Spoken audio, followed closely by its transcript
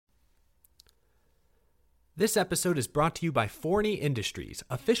This episode is brought to you by Forney Industries,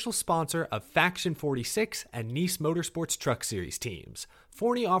 official sponsor of Faction 46 and Nice Motorsports Truck Series teams.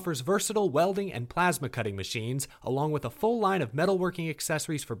 Forney offers versatile welding and plasma cutting machines, along with a full line of metalworking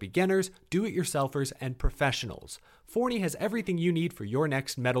accessories for beginners, do-it-yourselfers, and professionals. Forney has everything you need for your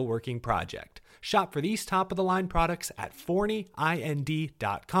next metalworking project. Shop for these top-of-the-line products at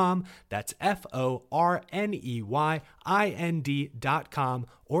forneyInd.com. That's FORNEYIND.com,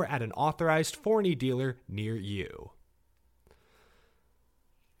 or at an authorized Forney dealer near you.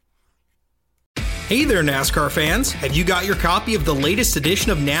 Hey there, NASCAR fans. Have you got your copy of the latest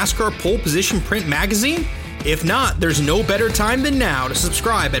edition of NASCAR Pole Position Print Magazine? If not, there's no better time than now to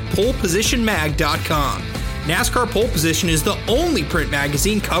subscribe at polepositionmag.com. NASCAR Pole Position is the only print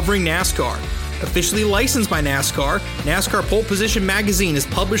magazine covering NASCAR. Officially licensed by NASCAR, NASCAR Pole Position Magazine is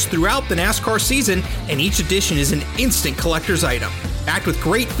published throughout the NASCAR season, and each edition is an instant collector's item, packed with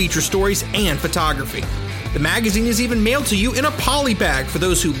great feature stories and photography. The magazine is even mailed to you in a poly bag for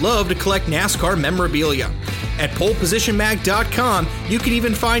those who love to collect NASCAR memorabilia. At polepositionmag.com, you can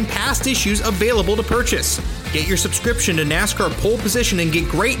even find past issues available to purchase. Get your subscription to NASCAR Pole Position and get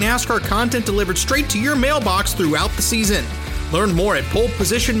great NASCAR content delivered straight to your mailbox throughout the season. Learn more at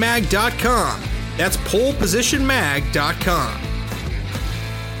polepositionmag.com. That's polepositionmag.com.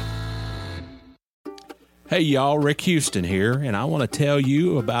 Hey y'all, Rick Houston here, and I want to tell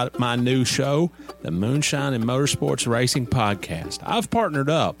you about my new show, the Moonshine and Motorsports Racing Podcast. I've partnered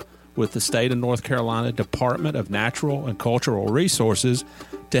up with the state of North Carolina Department of Natural and Cultural Resources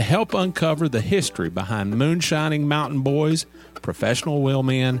to help uncover the history behind moonshining mountain boys, professional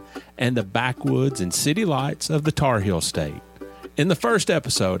wheelmen, and the backwoods and city lights of the Tar Heel State. In the first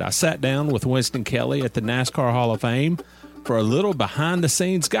episode, I sat down with Winston Kelly at the NASCAR Hall of Fame for a little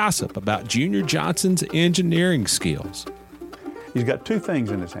behind-the-scenes gossip about Junior Johnson's engineering skills. He's got two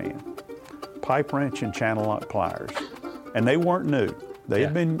things in his hand, pipe wrench and channel lock pliers. And they weren't new. They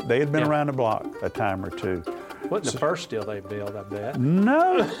had been around the block a time or two. Wasn't the first steel they built, I bet.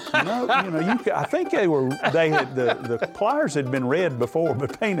 No. I think the pliers had been red before,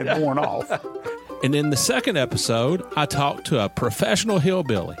 but paint had worn off. And in the second episode, I talked to a professional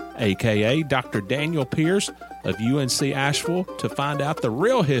hillbilly, a.k.a. Dr. Daniel Pierce of UNC Asheville, to find out the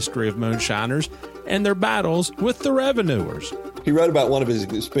real history of moonshiners and their battles with the revenuers. He wrote about one of his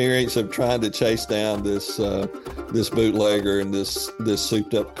experience of trying to chase down this bootlegger in this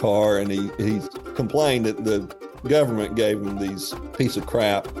souped-up car, and he complained that the government gave him these piece of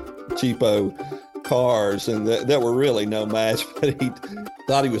crap, cheapo cars, and that were really no match, but he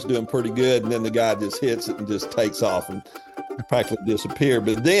thought he was doing pretty good, and then the guy just hits it and just takes off and practically disappeared.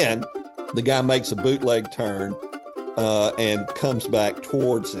 But then the guy makes a bootleg turn and comes back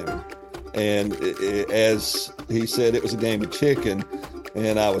towards him. And as he said, it was a game of chicken,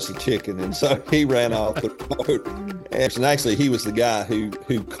 and I was a chicken. And so he ran off the road. And actually, he was the guy who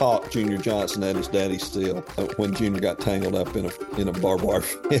caught Junior Johnson at his daddy's steal when Junior got tangled up in a barbed wire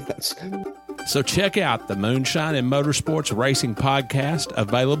fence. So check out the Moonshine and Motorsports Racing Podcast,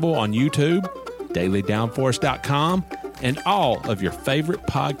 available on YouTube, dailydownforce.com, and all of your favorite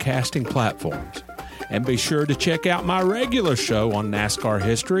podcasting platforms. And be sure to check out my regular show on NASCAR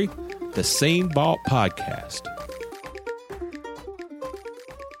history, the Scene Vault Podcast.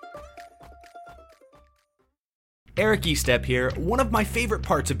 Eric Estep here. One of my favorite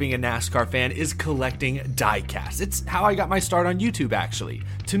parts of being a NASCAR fan is collecting diecasts. It's how I got my start on YouTube, actually.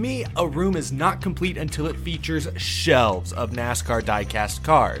 To me, a room is not complete until it features shelves of NASCAR diecast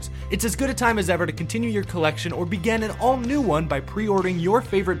cars. It's as good a time as ever to continue your collection or begin an all-new one by pre-ordering your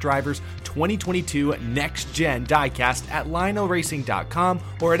favorite driver's 2022 Next Gen diecast at LionelRacing.com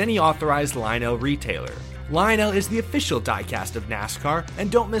or at any authorized Lionel retailer. Lionel is the official diecast of NASCAR, and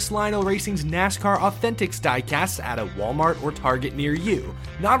don't miss Lionel Racing's NASCAR Authentics diecasts at a Walmart or Target near you.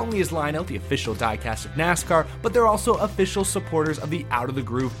 Not only is Lionel the official diecast of NASCAR, but they're also official supporters of the Out of the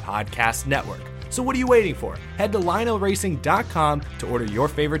Groove podcast network. So what are you waiting for? Head to LionelRacing.com to order your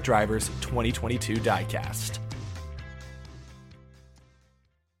favorite driver's 2022 diecast.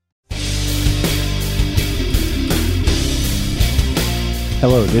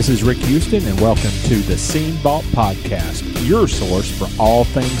 Hello, this is Rick Houston, and welcome to the Scene Vault Podcast, your source for all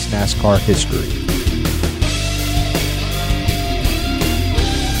things NASCAR history.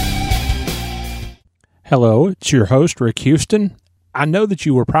 Hello, it's your host, Rick Houston. I know that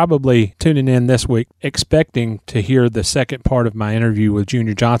you were probably tuning in this week expecting to hear the second part of my interview with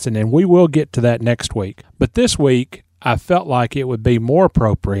Junior Johnson, and we will get to that next week. But this week, I felt like it would be more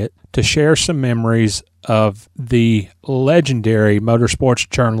appropriate to share some memories of the legendary motorsports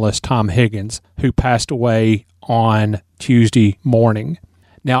journalist Tom Higgins, who passed away on Tuesday morning.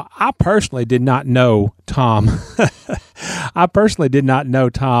 Now, I personally did not know Tom. I personally did not know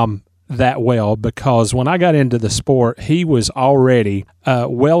Tom that well, because when I got into the sport, he was already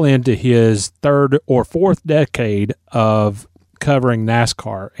well into his third or fourth decade of covering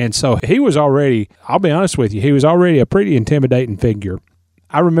NASCAR. And so he was already, I'll be honest with you, he was already a pretty intimidating figure.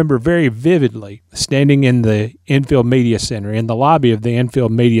 I remember very vividly standing in the Infield Media Center, in the lobby of the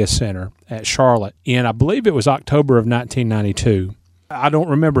Infield Media Center at Charlotte, in I believe it was October of 1992. I don't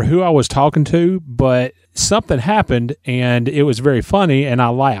remember who I was talking to, but something happened, and it was very funny, and I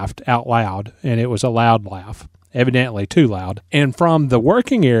laughed out loud, and it was a loud laugh, evidently too loud. And from the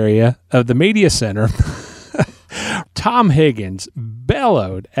working area of the media center, Tom Higgins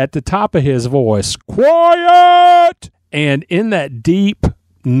bellowed at the top of his voice, "Quiet!" And in that deep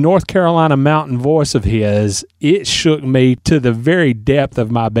North Carolina mountain voice of his, it shook me to the very depth of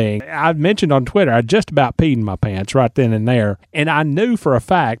my being. I mentioned on Twitter, I just about peed in my pants right then and there. And I knew for a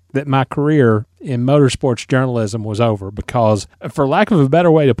fact that my career in motorsports journalism was over, because, for lack of a better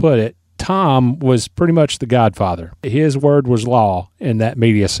way to put it, Tom was pretty much the godfather. His word was law in that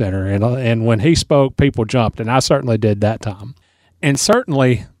media center. And when he spoke, people jumped. And I certainly did that time. And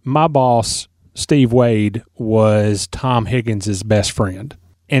certainly my boss, Steve Wade, was Tom Higgins' best friend.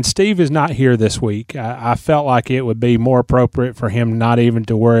 And Steve is not here this week. I felt like it would be more appropriate for him not even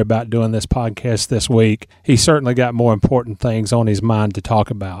to worry about doing this podcast this week. He certainly got more important things on his mind to talk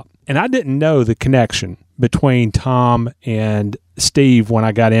about. And I didn't know the connection between Tom and Steve when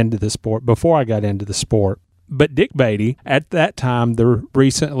I got into the sport, before I got into the sport. But Dick Beatty, at that time, the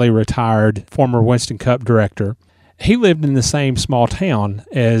recently retired former Winston Cup director, he lived in the same small town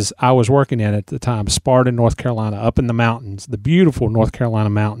as I was working in at the time, Sparta, North Carolina, up in the mountains, the beautiful North Carolina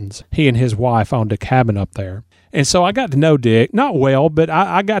mountains. He and his wife owned a cabin up there. And so I got to know Dick, not well, but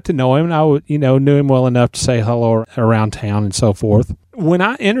I got to know him, and I knew him well enough to say hello around town and so forth. When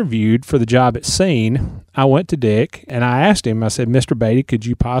I interviewed for the job at Scene, I went to Dick and I asked him, I said, "Mr. Beatty, could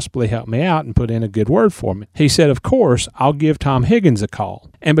you possibly help me out and put in a good word for me?" He said, "Of course, I'll give Tom Higgins a call."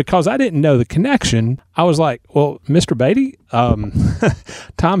 And because I didn't know the connection, I was like, "Well, Mr. Beatty,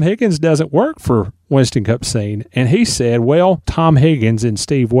 Tom Higgins doesn't work for Winston Cup Scene." And he said, "Well, Tom Higgins and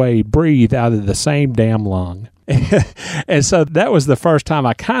Steve Wade breathe out of the same damn lung." And so that was the first time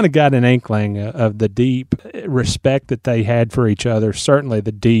I kind of got an inkling of the deep respect that they had for each other, certainly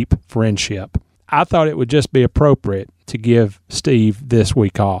the deep friendship. I thought it would just be appropriate to give Steve this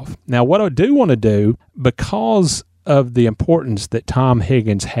week off. Now, what I do want to do, because of the importance that Tom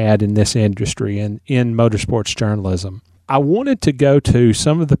Higgins had in this industry and in motorsports journalism, I wanted to go to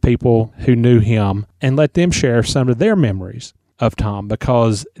some of the people who knew him and let them share some of their memories of Tom,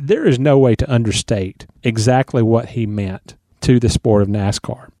 because there is no way to understate exactly what he meant to the sport of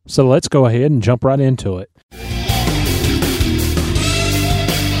NASCAR. So let's go ahead and jump right into it.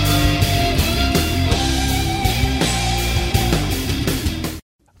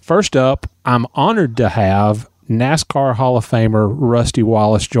 First up, I'm honored to have NASCAR Hall of Famer Rusty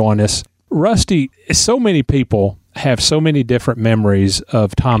Wallace join us. Rusty, so many people have so many different memories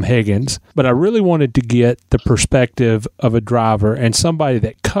of Tom Higgins, but I really wanted to get the perspective of a driver and somebody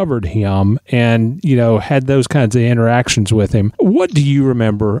that covered him and, had those kinds of interactions with him. What do you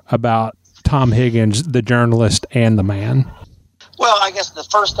remember about Tom Higgins, the journalist and the man? Well, I guess the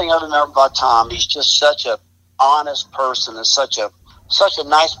first thing I remember about Tom, he's just such a honest person and such a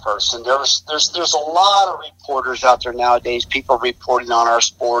nice person. There's a lot of reporters out there nowadays, people reporting on our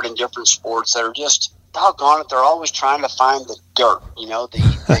sport and different sports that are just, doggone it, they're always trying to find the dirt,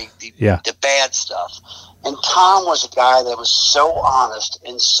 the bad stuff. And Tom was a guy that was so honest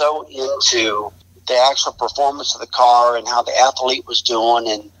and so into the actual performance of the car and how the athlete was doing.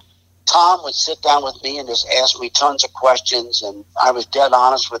 And Tom would sit down with me and just ask me tons of questions, and I was dead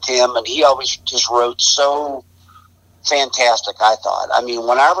honest with him, and he always just wrote so fantastic, I thought. I mean,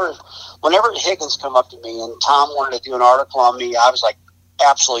 whenever Higgins come up to me and Tom wanted to do an article on me, I was like,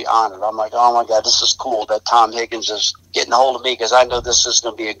 absolutely honored. I'm like, oh my God, this is cool that Tom Higgins is getting a hold of me, because I know this is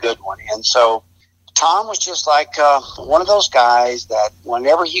going to be a good one. And so Tom was just like one of those guys that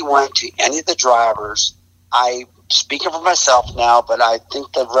whenever he went to any of the drivers, speaking for myself now, but I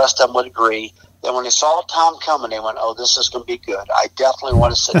think the rest of them would agree, that when they saw Tom coming, they went, oh, this is going to be good. I definitely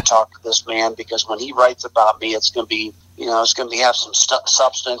want to sit and talk to this man, because when he writes about me, it's going to be, it's going to have some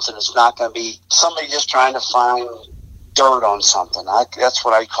substance, and it's not going to be somebody just trying to find dirt on something. That's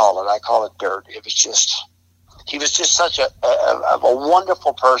what I call it. I call it dirt. He was just such a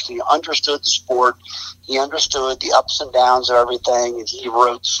wonderful person. He understood the sport. He understood the ups and downs of everything. And he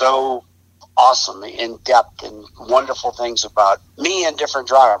wrote so awesome, in depth, and wonderful things about me and different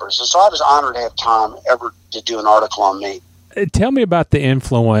drivers. And so I was honored to have Tom ever to do an article on me. Tell me about the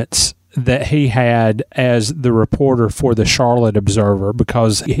influence that he had as the reporter for the Charlotte Observer,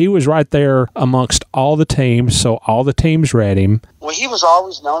 because he was right there amongst all the teams, so all the teams read him. Well, he was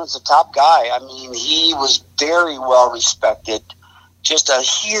always known as the top guy. I mean, he was very well respected, just a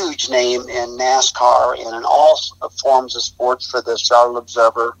huge name in NASCAR and in all forms of sports for the Charlotte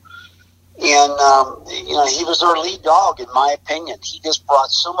Observer. And, he was their lead dog, in my opinion. He just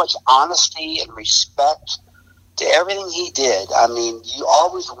brought so much honesty and respect to everything he did. I mean, you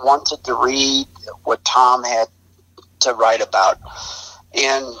always wanted to read what Tom had to write about.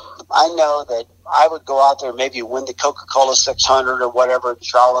 And I know that I would go out there, maybe win the Coca-Cola 600 or whatever in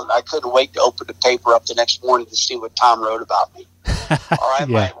Charlotte. I couldn't wait to open the paper up the next morning to see what Tom wrote about me. Or I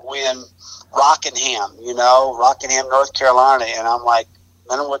might win Rockingham, North Carolina. And I'm like,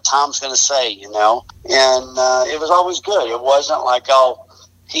 I don't know what Tom's going to say, And it was always good. It wasn't like,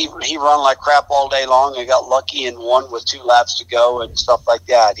 he run like crap all day long and got lucky and won with 2 laps to go and stuff like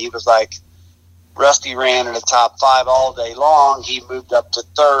that. He was like, Rusty ran in the top 5 all day long. He moved up to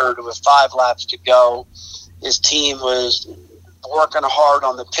 3rd with 5 laps to go. His team was working hard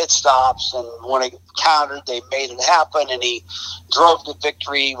on the pit stops, and when it counted, they made it happen, and he drove to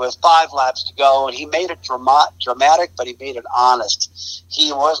victory with 5 laps to go, and he made it dramatic, but he made it honest.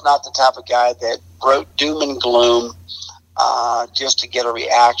 He was not the type of guy that wrote doom and gloom just to get a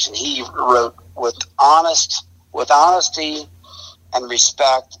reaction. He wrote with honesty and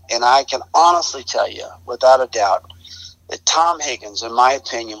respect, and I can honestly tell you, without a doubt, that Tom Higgins, in my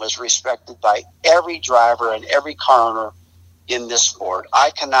opinion, was respected by every driver and every car owner in this sport.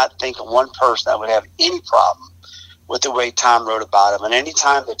 I cannot think of one person that would have any problem with the way Tom wrote about him. And any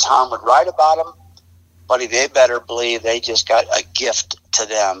time that Tom would write about him, buddy, they better believe they just got a gift to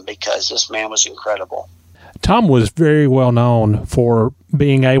them, because this man was incredible. Tom was very well known for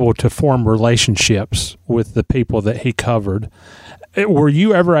being able to form relationships with the people that he covered. Were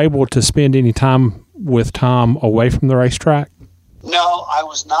you ever able to spend any time with Tom away from the racetrack? No, I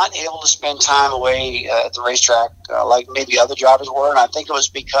was not able to spend time away at the racetrack like maybe other drivers were, and I think it was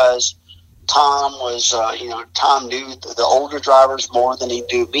because Tom was, Tom knew the older drivers more than he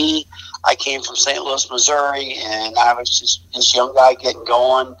knew me. I came from St. Louis, Missouri, and I was just this young guy getting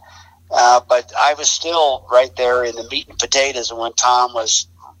going. But I was still right there in the meat and potatoes when Tom was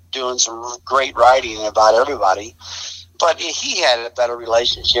doing some great writing about everybody. But he had a better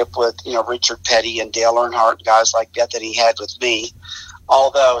relationship with, Richard Petty and Dale Earnhardt, guys like that he had with me.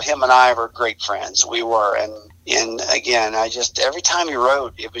 Although him and I were great friends, we were. And again, every time he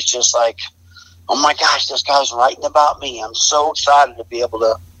wrote, it was just like, oh my gosh, this guy's writing about me. I'm so excited to be able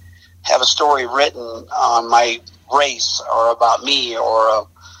to have a story written on my race or about me, or a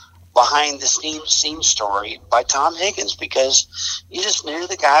behind the scene story by Tom Higgins, because you just knew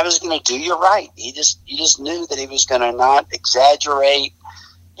the guy was going to do you right. You just knew that he was going to not exaggerate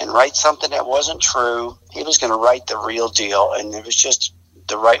and write something that wasn't true. He was going to write the real deal, and it was just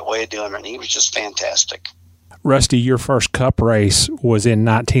the right way of doing it. And he was just fantastic. Rusty, your first Cup race was in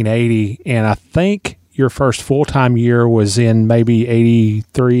 1980, and I think your first full-time year was in maybe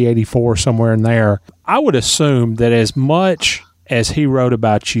 83, 84, somewhere in there. I would assume that as much as he wrote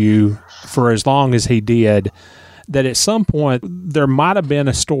about you for as long as he did, that at some point there might have been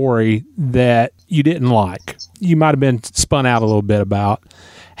a story that you didn't like. You might have been spun out a little bit about.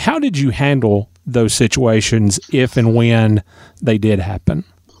 How did you handle those situations if and when they did happen?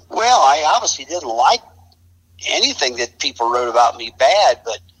 Well, I obviously didn't like anything that people wrote about me bad,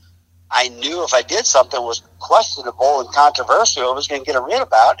 but I knew if I did something that was questionable and controversial, I was going to get writ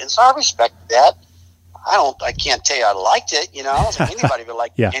about, and so I respected that. I can't tell you I liked it, I don't think anybody would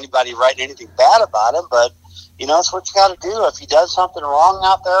like anybody writing anything bad about him, but, it's what you got to do. If he does something wrong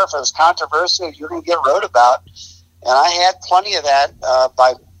out there, if it was controversial, you're going to get wrote about. And I had plenty of that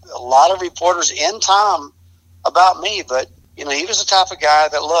by a lot of reporters and Tom about me, but, he was the type of guy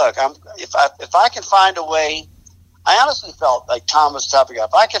that, look, if I can find a way, I honestly felt like Tom was the type of guy,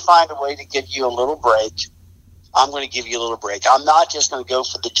 if I can find a way to give you a little break, I'm going to give you a little break. I'm not just going to go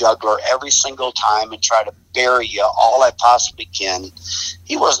for the jugular every single time and try to bury you all I possibly can.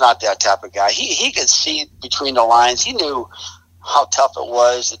 He was not that type of guy. He could see between the lines. He knew how tough it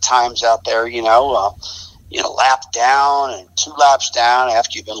was at times out there, lap down and 2 laps down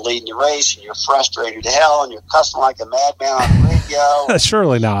after you've been leading the race, and you're frustrated to hell, and you're cussing like a madman on the radio.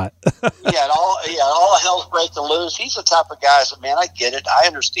 Surely not. all hell's breaking loose. He's the type of guy that said, man, I get it. I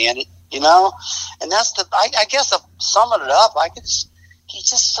understand it. And that's I guess to sum it up,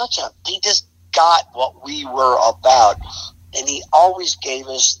 he just got what we were about, and he always gave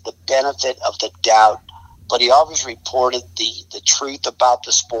us the benefit of the doubt, but he always reported the truth about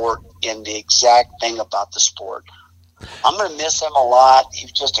the sport and the exact thing about the sport. I'm going to miss him a lot. He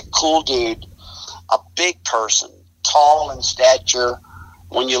was just a cool dude, a big person, tall in stature.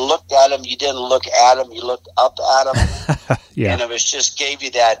 When you looked at him, you didn't look at him, you looked up at him. Yeah. And it was just gave you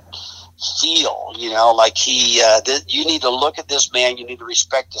that feel, like you need to look at this man, you need to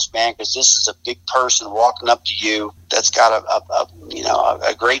respect this man, because this is a big person walking up to you that's got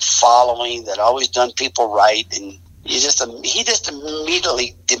a great following, that always done people right, and he just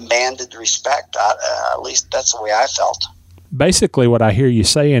immediately demanded respect. At least that's the way I felt. Basically, what I hear you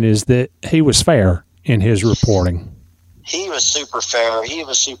saying is that he was fair in his reporting. He was super fair. And he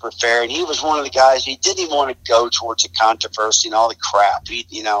was one of the guys. He didn't even want to go towards the controversy and all the crap.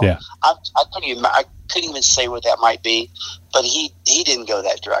 Yeah. I couldn't even say what that might be, but he didn't go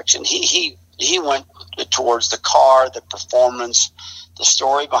that direction. He went towards the car, the performance, the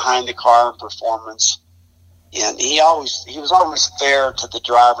story behind the car and performance. And he was always fair to the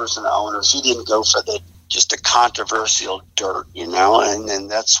drivers and the owners. He didn't go for just the controversial dirt, and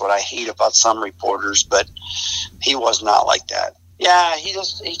that's what I hate about some reporters, but he was not like that. Yeah,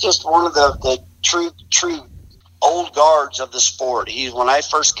 he's just one of the true old guards of the sport. When I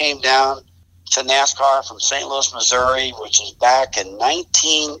first came down to NASCAR from St. Louis, Missouri, which is back in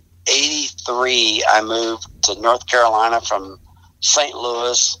 1983, I moved to North Carolina from St.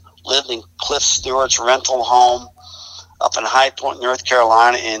 Louis, lived in Cliff Stewart's rental home up in High Point, North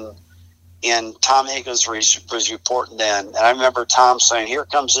Carolina, and Tom Higgins was reporting then. And I remember Tom saying, here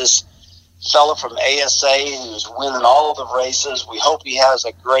comes this fella from ASA who's winning all the races. We hope he has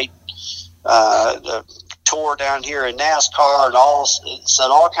a great tour down here in NASCAR, and said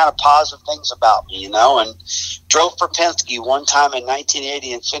all kind of positive things about me, and drove for Penske one time in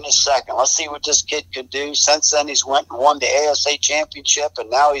 1980 and finished second. Let's see what this kid could do. Since then, he's went and won the ASA championship,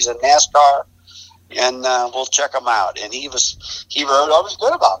 and now he's in NASCAR, and we'll check him out. And he wrote always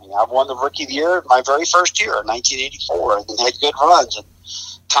good about me. I won the Rookie of the Year my very first year in 1984, and had good runs. And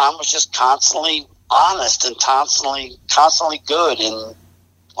Tom was just constantly honest and constantly good. And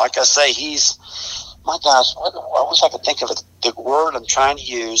like I say, my gosh, I wish I could think of the word I'm trying to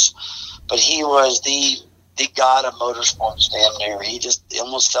use, but he was the god of motorsports damn near. He just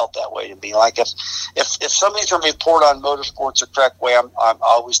almost felt that way to me. Like if somebody's going to report on motorsports the correct way, I'm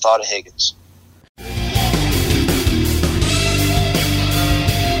always thought of Higgins.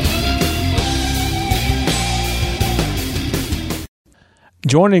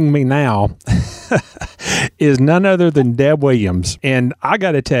 Joining me now is none other than Deb Williams. And I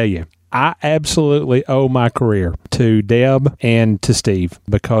got to tell you, I absolutely owe my career to Deb and to Steve,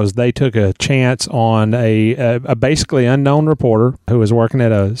 because they took a chance on a basically unknown reporter who was working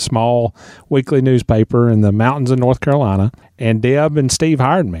at a small weekly newspaper in the mountains of North Carolina. And Deb and Steve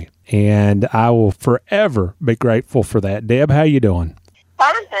hired me, and I will forever be grateful for that. Deb, how you doing?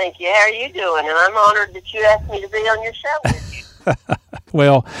 Fine, thank you. How are you doing? And I'm honored that you asked me to be on your show with you.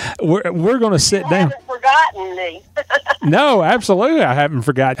 Well, we're going to sit down. You haven't forgotten me. No, absolutely. I haven't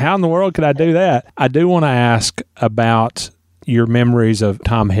forgotten. How in the world could I do that? I do want to ask about your memories of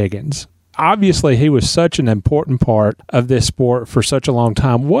Tom Higgins. Obviously, he was such an important part of this sport for such a long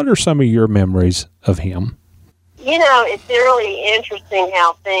time. What are some of your memories of him? It's really interesting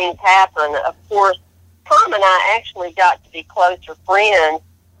how things happen. Of course, Tom and I actually got to be closer friends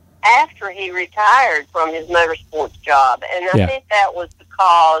after he retired from his motorsports job. And I think that was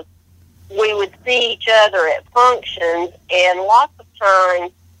because we would see each other at functions, and lots of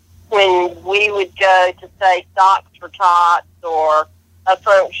times when we would go to, say, Socks for Tots or a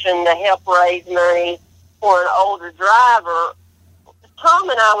function to help raise money for an older driver,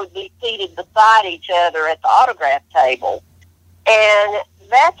 Tom and I would be seated beside each other at the autograph table. And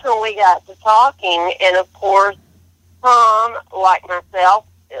that's when we got to talking. And, of course, Tom, like myself,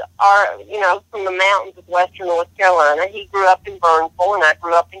 are, from the mountains of western North Carolina. He grew up in Burnsville, and I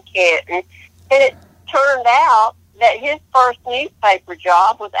grew up in Canton. And it turned out that his first newspaper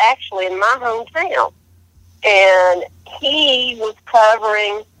job was actually in my hometown. And he was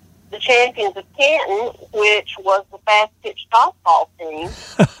covering the Champions of Canton, which was the fast-pitch softball team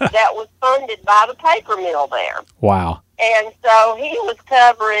that was funded by the paper mill there. Wow. And so he was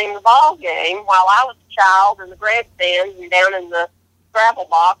covering the ball game while I was a child in the grandstands and down in the gravel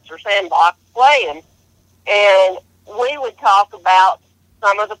box or sandbox playing. And we would talk about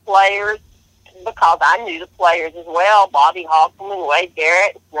some of the players, because I knew the players as well, Bobby Hoffman, Wade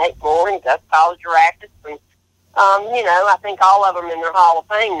Garrett, Snake Moore, and Gus College-Rackus, and I think all of them in their Hall of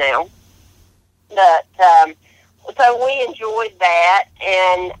Fame now. But so we enjoyed that,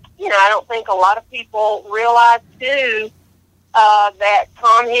 and I don't think a lot of people realize too that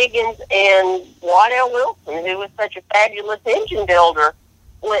Tom Higgins and Waddell Wilson, who was such a fabulous engine builder,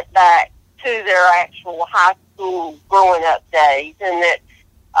 went back to their actual high school growing up days, and that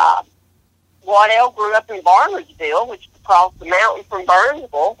Waddell grew up in Barnersville, which is across the mountain from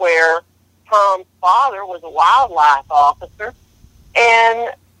Burnsville, where Tom's father was a wildlife officer.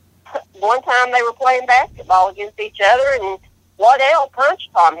 And one time they were playing basketball against each other, and Waddell punched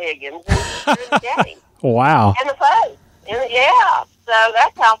Tom Higgins in the game. Wow. In the face. Yeah. So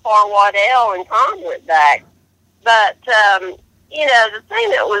that's how far Waddell and Tom went back. But, you know, the thing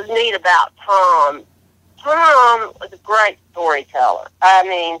that was neat about Tom was a great storyteller. I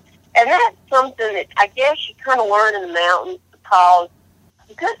mean, and that's something that I guess you kind of learn in the mountains, because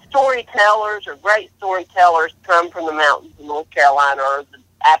good storytellers or great storytellers come from the mountains in North Carolina or the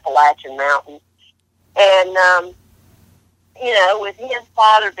Appalachian Mountains. And, you know, with his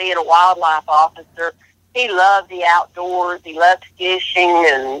father being a wildlife officer, he loved the outdoors. He loved fishing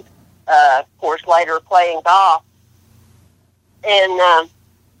and, of course, later playing golf. And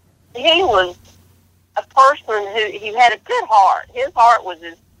he was a person he had a good heart. His heart was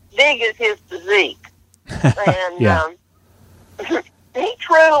as big as his physique. And he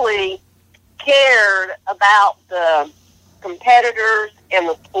truly cared about the competitors and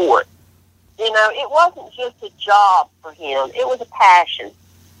the sport. You know, it wasn't just a job for him. It was a passion.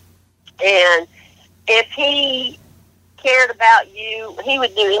 And if he cared about you, he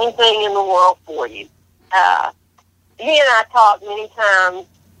would do anything in the world for you. He and I talked many times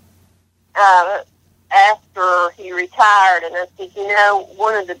after he retired, and I said, you know,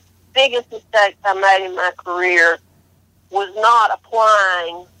 one of the biggest mistakes I made in my career was not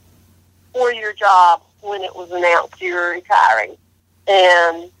applying for your job when it was announced you were retiring.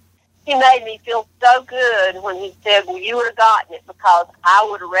 And he made me feel so good when he said, well, you would have gotten it because I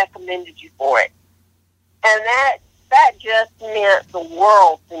would have recommended you for it. And that just meant the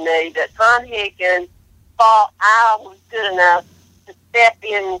world to me, that Tom Higgins thought I was good enough to step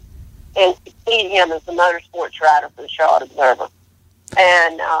in and succeed him as the motorsports writer for the Charlotte Observer.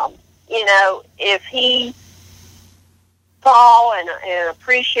 And, you know, if he saw and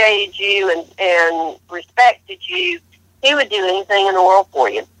appreciated you and respected you, he would do anything in the world for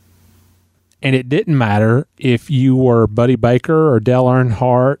you. And it didn't matter if you were Buddy Baker or Dale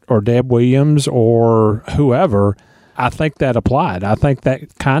Earnhardt or Deb Williams or whoever. I think that applied. I think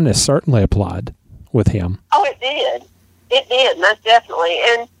that kindness certainly applied with him. Oh, it did. It did, most definitely.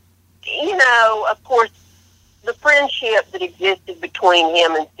 And, you know, of course, the friendship that existed between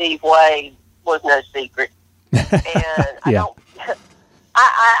him and Steve Wade was no secret. And yeah.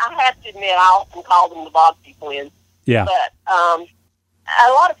 I have to admit, I often call them the Boxy twins. Yeah. But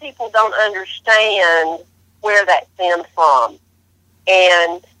a lot of people don't understand where that stems from.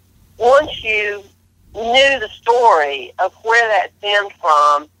 And once you knew the story of where that stemmed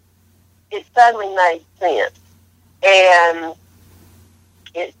from, it suddenly made sense. And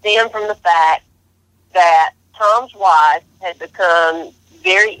it stemmed from the fact that Tom's wife had become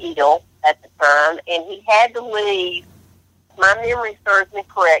very ill at the time, and he had to leave. My memory serves me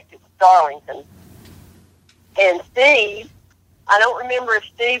correct, it was Darlington. And Steve, I don't remember if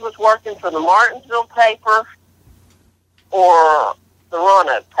Steve was working for the Martinsville paper or the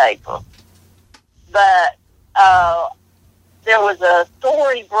Roanoke paper, but there was a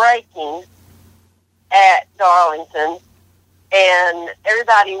story breaking at Darlington, and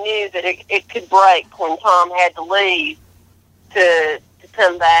everybody knew that it could break when Tom had to leave to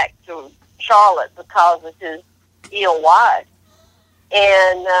come back to Charlotte because of his ill wife.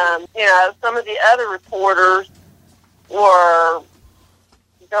 And, you know, some of the other reporters were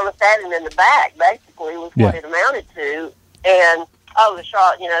going to stab him in the back, basically, was what it amounted to. And, the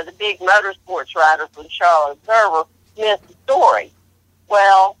Charlotte, you know, the big motorsports writer for the Charlotte Observer missed the story.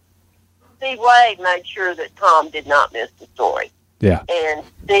 Well, Steve Wade made sure that Tom did not miss the story. Yeah. And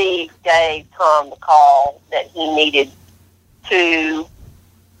Steve gave Tom the call that he needed to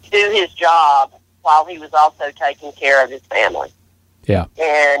do his job while he was also taking care of his family. Yeah.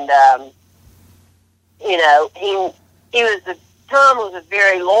 And, you know, Tom was a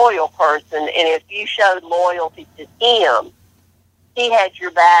very loyal person, and if you showed loyalty to him, he had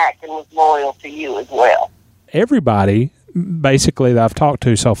your back and was loyal to you as well. Everybody, basically, that I've talked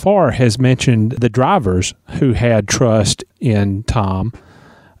to so far has mentioned the drivers who had trust in Tom,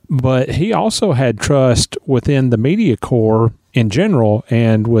 but he also had trust within the media corps in general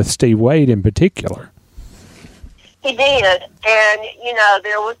and with Steve Wade in particular. He did, and, you know,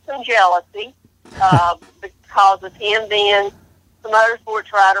 there was some jealousy because of him being the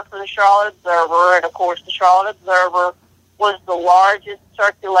motorsports writer for the Charlotte Observer, and, of course, the Charlotte Observer was the largest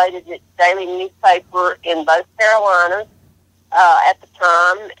circulated daily newspaper in both Carolinas at the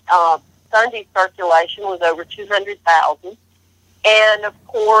time. Sunday circulation was over 200,000, and, of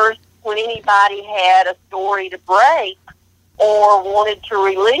course, when anybody had a story to break or wanted to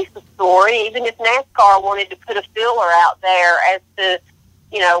release a story, even if NASCAR wanted to put a filler out there as to,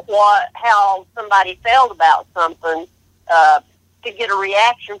 how somebody felt about something, to get a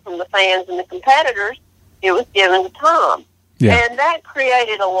reaction from the fans and the competitors, it was given to Tom. Yeah. And that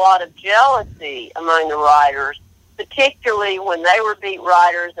created a lot of jealousy among the writers, particularly when they were beat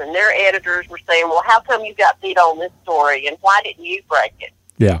writers and their editors were saying, well, how come you got beat on this story, and why didn't you break it?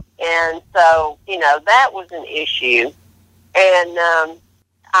 Yeah. And so, that was an issue. And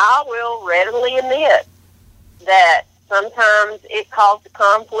I will readily admit that sometimes it caused a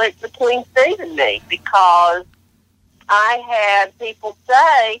conflict between Steve and me, because I had people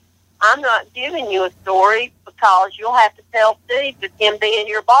say, I'm not giving you a story because you'll have to tell Steve, with him being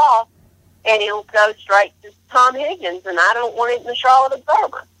your boss, and it'll go straight to Tom Higgins, and I don't want it in the Charlotte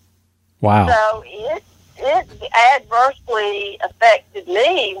Observer. Wow. So it adversely affected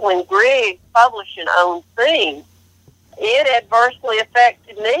me when Griggs Publishing owned things. It adversely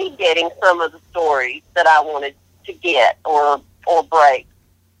affected me getting some of the stories that I wanted to get or break,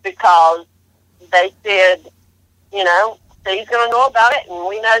 because they said, Steve's going to know about it, and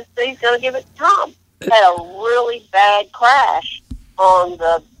we know Steve's going to give it to Tom. Had a really bad crash on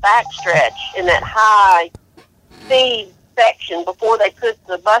the backstretch in that high speed section before they put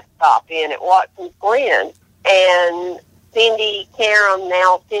the bus stop in at Watkins Glen. And Cindy Karam,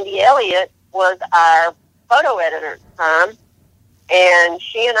 now Cindy Elliott, was our photo editor at the time, and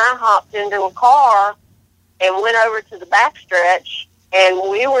she and I hopped into a car and went over to the backstretch,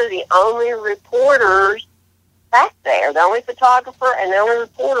 and we were the only reporters back there, the only photographer and the only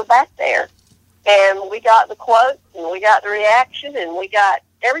reporter back there. And we got the quotes, and we got the reaction, and we got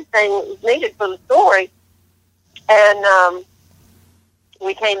everything that was needed for the story. And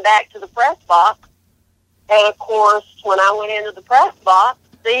we came back to the press box, and of course, when I went into the press box,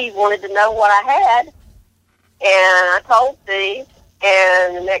 Steve wanted to know what I had, and I told Steve,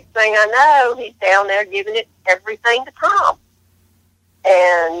 and the next thing I know, he's down there giving everything to Tom.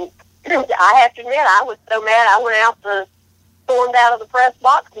 And I have to admit, I was so mad, I went out stormed out of the press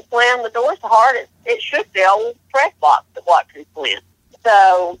box and slammed the door so hard it shook the old press box at Watkins Glen.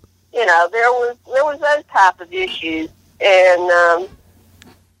 So, there was those type of issues, and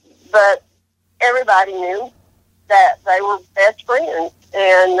but everybody knew that they were best friends,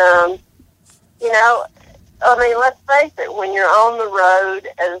 and let's face it, when you're on the road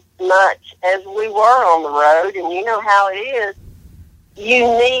as much as we were on the road, and you know how it is, you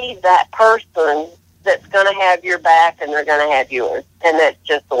need that person that's going to have your back and they're going to have yours. And that's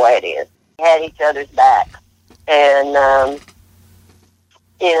just the way it is. We had each other's back. And,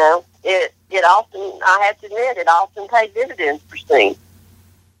 it often, I have to admit, it often paid dividends for Steve,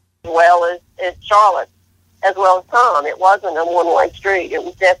 as well as Charlotte, as well as Tom. It wasn't a one-way street. It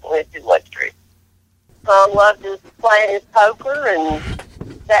was definitely a two-way street. Tom loved playing his poker, and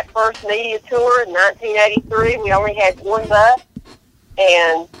that first media tour in 1983, we only had one bus,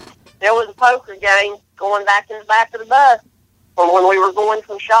 and there was a poker game going back in the back of the bus. From when we were going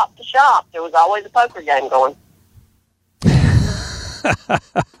from shop to shop, there was always a poker game going.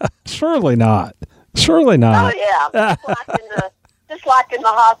 Surely not. Surely not. Oh, yeah. Just like in the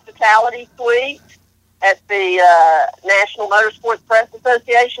hospitality suite at the National Motorsports Press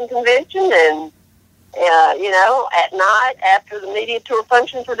Association convention, and at night after the media tour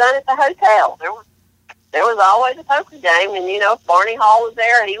functions were done at the hotel, there was always a poker game, and if Barney Hall was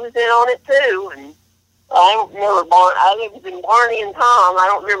there, he was in on it too. And I don't remember it was in Barney and Tom. I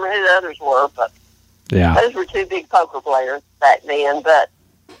don't remember who the others were, but yeah, those were two big poker players back then. But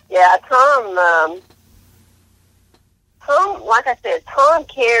yeah, Tom, like I said, Tom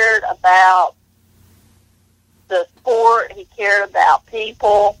cared about the sport. He cared about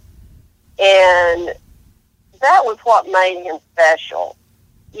people, and that was what made him special.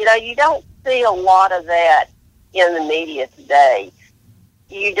 You don't see a lot of that in the media today.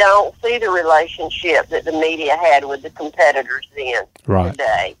 You don't see the relationship that the media had with the competitors then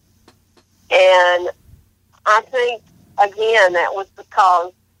today. And I think, again, that was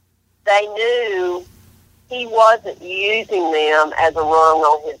because they knew he wasn't using them as a rung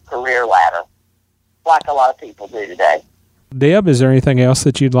on his career ladder, like a lot of people do today. Deb, is there anything else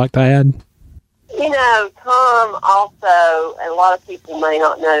that you'd like to add? Tom also, and a lot of people may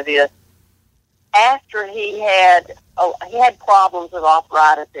not know this, after he had problems with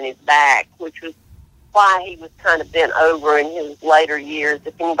arthritis in his back, which was why he was kind of bent over in his later years,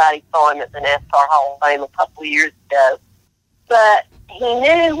 if anybody saw him at the NASCAR Hall of Fame a couple of years ago. But he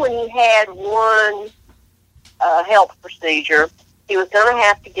knew when he had one health procedure, he was going to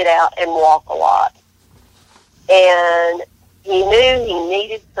have to get out and walk a lot. And he knew he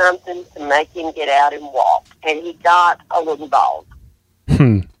needed something to make him get out and walk, and he got a little dog.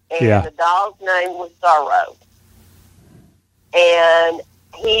 And the dog's name was Zorro. And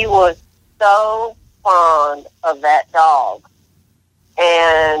he was so fond of that dog.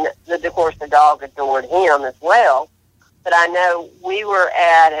 And, of course, the dog adored him as well. But I know we were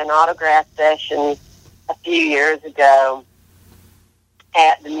at an autograph session a few years ago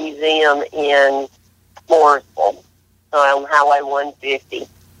at the museum in Morrisville on Highway 150.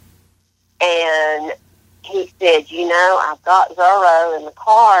 And he said, I've got Zorro in the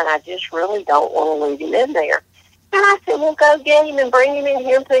car, and I just really don't want to leave him in there. And I said, well, go get him and bring him in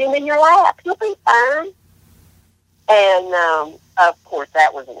here and put him in your lap. He'll be fine. And, of course,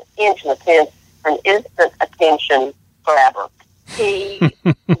 that was an instant attention grabber. He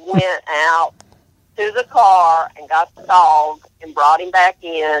went out to the car and got the dog and brought him back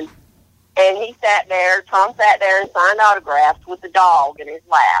in. And he sat there, Tom sat there and signed autographs with the dog in his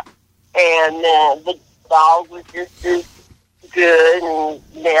lap. And the dog was just as good and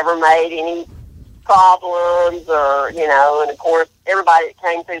never made any problems or, and of course, everybody that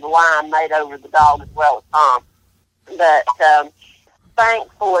came through the line made over the dog as well as Tom. But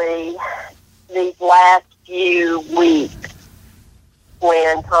thankfully, these last few weeks,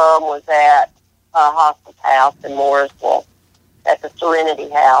 when Tom was at a hospice house in Morrisville, at the Serenity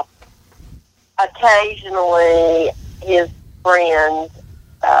House, occasionally his friends,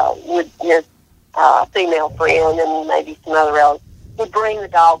 his female friend and maybe some other relatives, would bring the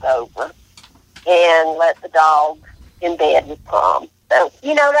dog over and let the dog in bed with Tom. So,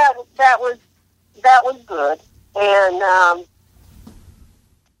 that was good. And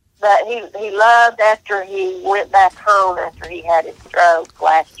but he loved, after he went back home after he had his stroke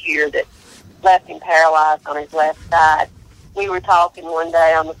last year that left him paralyzed on his left side. We were talking one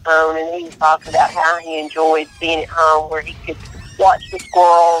day on the phone, and he was talking about how he enjoyed being at home, where he could watch the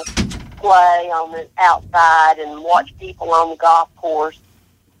squirrels play on the outside and watch people on the golf course.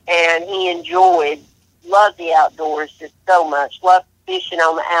 And he loved the outdoors just so much. Loved fishing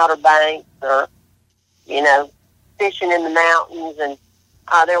on the Outer Banks or, fishing in the mountains. And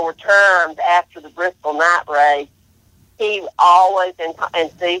there were times after the Bristol night race, he always, and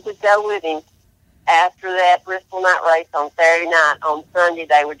Steve would go with him, after that Bristol night race on Saturday night, on Sunday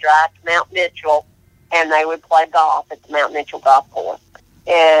they would drive to Mount Mitchell and they would play golf at the Mount Mitchell golf course.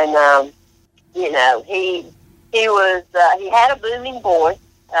 And, he had a booming voice.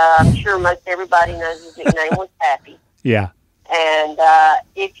 I'm sure most everybody knows his nickname was Pappy. Yeah. And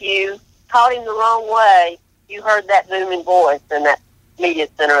if you caught him the wrong way, you heard that booming voice in that media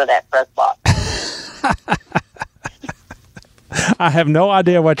center of that press box. I have no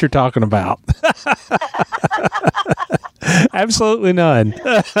idea what you're talking about. Absolutely none.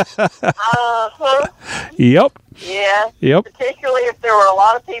 Yep. Yeah. Yep. Particularly if there were a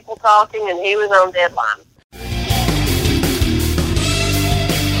lot of people talking and he was on deadline.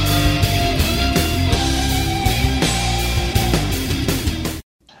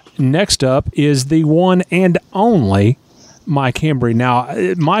 Next up is the one and only Mike Hembry. Now,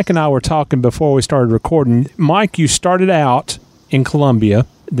 Mike and I were talking before we started recording. Mike, you started out in Columbia,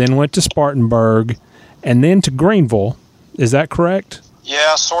 then went to Spartanburg, and then to Greenville. Is that correct?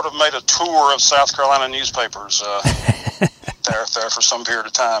 Yeah, I sort of made a tour of South Carolina newspapers there for some period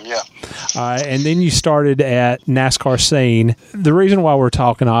of time, yeah. And then you started at NASCAR Scene. The reason why we're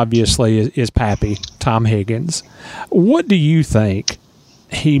talking, obviously, is Pappy, Tom Higgins. What do you think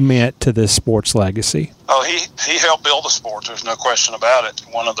he meant to this sport's legacy? Oh, he helped build the sport. There's no question about it.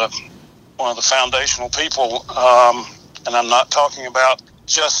 One of the foundational people, and I'm not talking about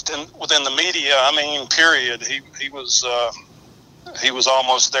just within the media. I mean, period. He was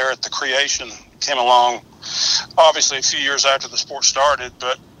almost there at the creation. Came along, obviously, a few years after the sport started,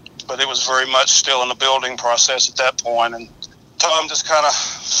 but it was very much still in the building process at that point. And Tom just kind of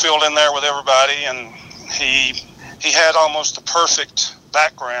filled in there with everybody, and he had almost the perfect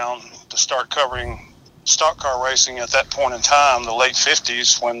background to start covering stock car racing at that point in time, the late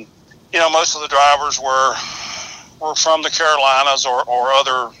 50s, when most of the drivers were from the Carolinas or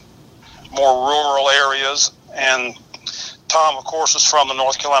other more rural areas. And Tom, of course, was from the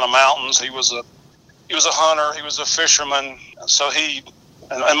North Carolina mountains. He was a hunter, he was a fisherman, so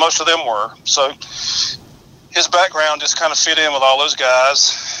and most of them were. So his background just kind of fit in with all those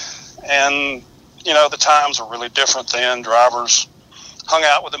guys. And the times were really different then. Drivers hung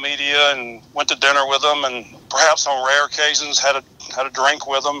out with the media and went to dinner with them, and perhaps on rare occasions had a drink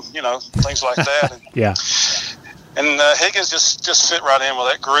with them, things like that. Yeah. And Higgins just fit right in with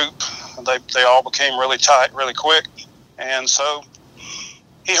that group. They all became really tight really quick. And so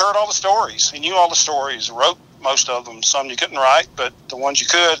he heard all the stories. He knew all the stories, wrote most of them. Some you couldn't write, but the ones you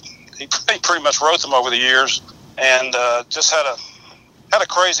could, he pretty much wrote them over the years, and just had a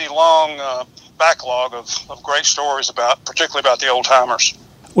crazy long backlog of great stories particularly about the old timers.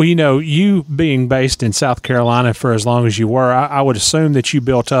 Well, you being based in South Carolina for as long as you were, I would assume that you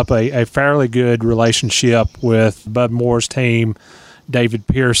built up a fairly good relationship with Bud Moore's team, David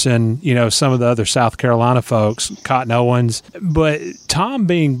Pearson, some of the other South Carolina folks, Cotton Owens. But Tom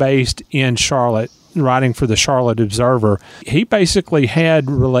being based in Charlotte, writing for the Charlotte Observer, he basically had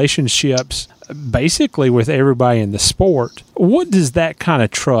relationships basically with everybody in the sport. What does that kind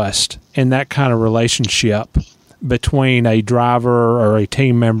of trust and that kind of relationship between a driver or a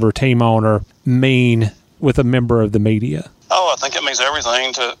team member, team owner, mean with a member of the media? Oh, I think it means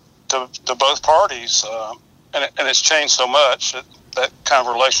everything to both parties, and it's changed so much that kind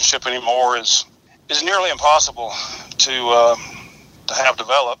of relationship anymore is nearly impossible to have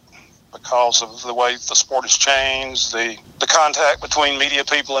developed because of the way the sport has changed. The contact between media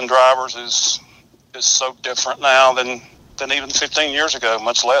people and drivers is so different now than even 15 years ago,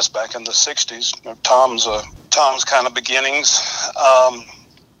 much less back in the 60s. Tom's kind of beginnings.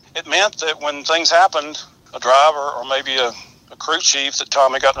 It meant that when things happened, a driver or maybe a crew chief that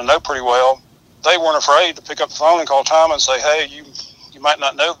Tom had gotten to know pretty well, they weren't afraid to pick up the phone and call Tom and say, hey, you might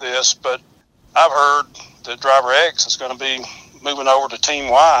not know this, but I've heard that driver X is going to be moving over to Team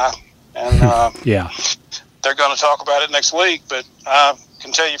Y, and yeah, they're going to talk about it next week, but I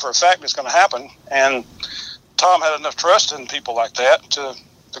can tell you for a fact it's going to happen. And Tom had enough trust in people like that to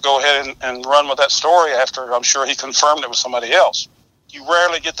go ahead and run with that story after I'm sure he confirmed it with somebody else. You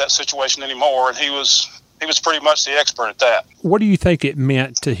rarely get that situation anymore, and he was pretty much the expert at that. What do you think it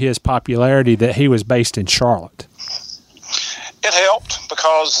meant to his popularity that he was based in Charlotte? It helped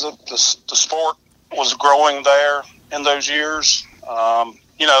because the sport was growing there in those years.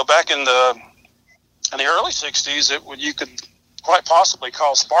 Back in the early 60s, you could quite possibly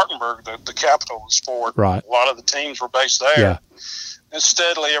call Spartanburg the capital of the sport. Right. A lot of the teams were based there. Yeah. And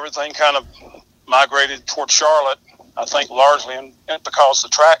steadily everything kind of migrated toward Charlotte, I think largely and because the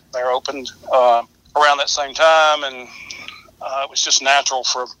track there opened around that same time, and it was just natural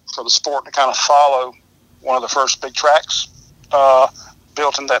for the sport to kind of follow one of the first big tracks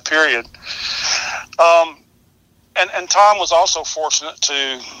built in that period. And Tom was also fortunate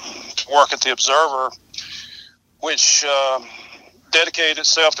to work at the Observer, which dedicated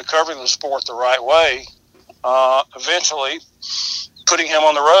itself to covering the sport the right way, eventually putting him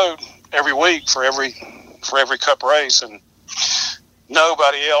on the road every week for every Cup race, and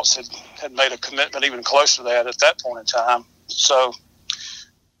nobody else had made a commitment even close to that at that point in time. So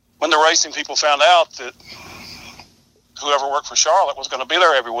when the racing people found out that whoever worked for Charlotte was going to be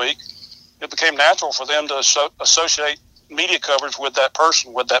there every week, it became natural for them to associate media coverage with that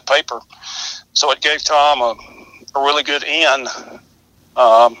person, with that paper. So it gave Tom a really good in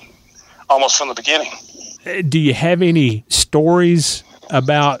almost from the beginning. Do you have any stories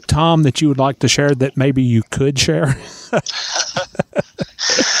about Tom that you would like to share that maybe you could share?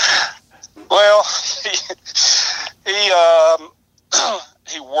 Well,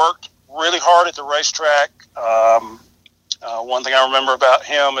 he worked really hard at the racetrack. One thing I remember about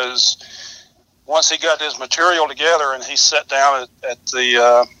him is once he got his material together and he sat down at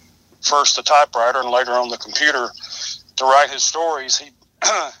the first the typewriter and later on the computer to write his stories, he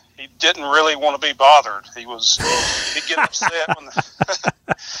didn't really want to be bothered. He'd get upset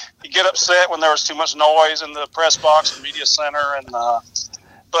when there was too much noise in the press box and media center, and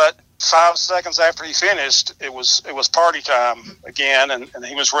but 5 seconds after he finished, it was party time again, and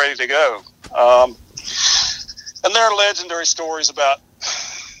he was ready to go. And there are legendary stories about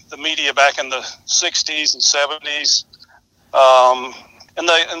the media back in the 60s and 70s, and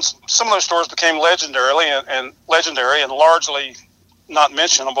some of those stories became legendary and largely not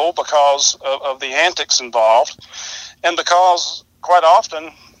mentionable because of the antics involved, and because quite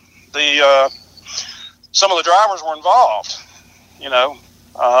often some of the drivers were involved.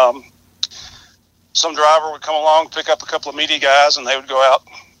 Some driver would come along, pick up a couple of media guys, and they would go out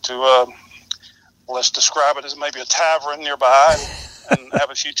to let's describe it as maybe a tavern nearby and have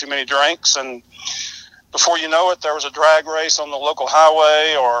a few too many drinks, and before you know it, there was a drag race on the local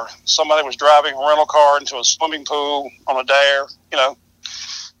highway, or somebody was driving a rental car into a swimming pool on a dare,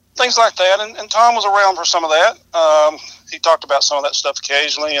 things like that. And Tom was around for some of that. He talked about some of that stuff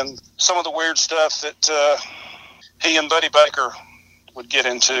occasionally, and some of the weird stuff that he and Buddy Baker would get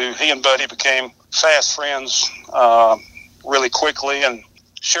into. He and Buddy became fast friends really quickly and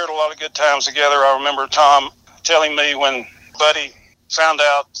shared a lot of good times together. I remember Tom telling me when Buddy found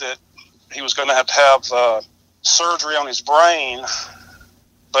out that he was going to have surgery on his brain,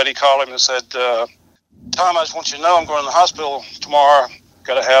 Buddy called him and said, Tom, I just want you to know I'm going to the hospital tomorrow.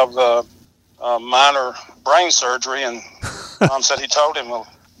 Got to have minor brain surgery. And Tom said he told him, well,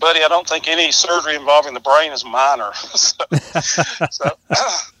 buddy, I don't think any surgery involving the brain is minor.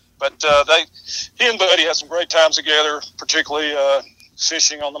 But he and Buddy had some great times together, particularly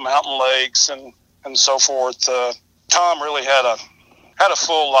fishing on the mountain lakes and so forth. Tom really had a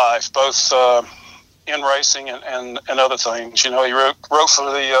full life, both in racing and other things. You know, he wrote for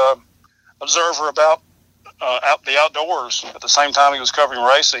the Observer about the outdoors at the same time he was covering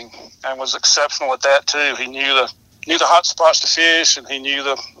racing, and was exceptional at that too. He knew the hot spots to fish, and he knew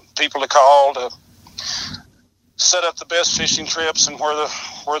the people to call to set up the best fishing trips and where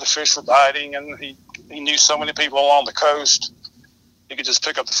the fish were biting. And he knew so many people along the coast. He could just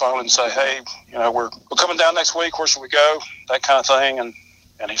pick up the phone and say, hey, you know, we're coming down next week, where should we go, that kind of thing. And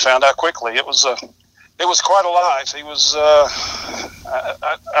he found out quickly. It was quite a life. He was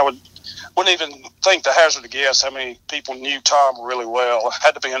I wouldn't even think to hazard a guess how many people knew Tom really well. It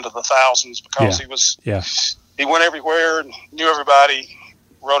had to be into the thousands, because he went everywhere and knew everybody,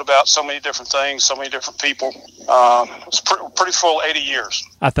 wrote about so many different things, so many different people. It was pretty full 80 years.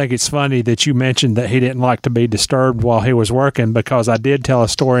 I think it's funny that you mentioned that he didn't like to be disturbed while he was working, because I did tell a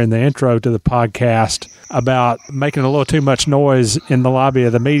story in the intro to the podcast about making a little too much noise in the lobby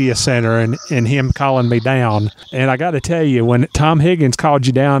of the media center and him calling me down. And I got to tell you, when Tom Higgins called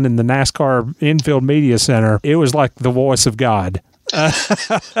you down in the NASCAR infield media center, it was like the voice of God. Yeah.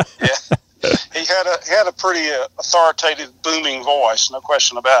 He had a pretty authoritative, booming voice, no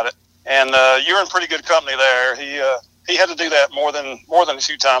question about it. And you're in pretty good company there. He had to do that more than a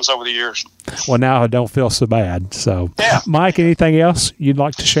few times over the years. Well, now I don't feel so bad. So, yeah. Mike, anything else you'd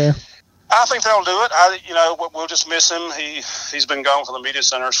like to share? I think that'll do it. We'll just miss him. He's been gone from the media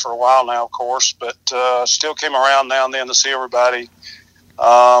centers for a while now, of course, but still came around now and then to see everybody.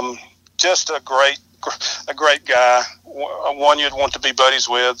 Just a great guy, one you'd want to be buddies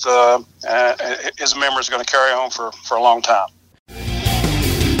with. His memory is going to carry on for a long time.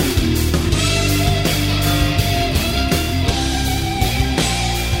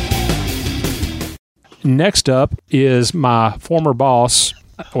 Next up is my former boss.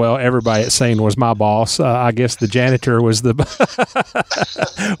 Well, everybody at Scene was my boss. I guess the janitor was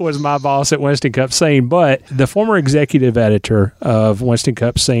was my boss at Winston Cup Scene. But the former executive editor of Winston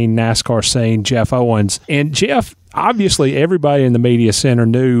Cup Scene, NASCAR Scene, Jeff Owens. And Jeff, obviously everybody in the media center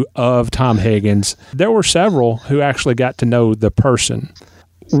knew of Tom Higgins. There were several who actually got to know the person.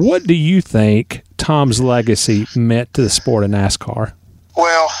 What do you think Tom's legacy meant to the sport of NASCAR?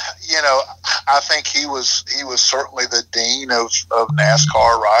 Well, I think he was certainly the dean of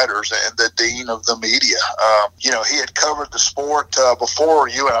NASCAR riders and the dean of the media. He had covered the sport before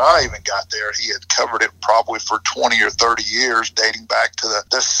you and I even got there. He had covered it probably for 20 or 30 years, dating back to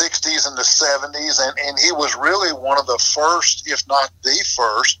the 60s and the 70s. And he was really one of the first, if not the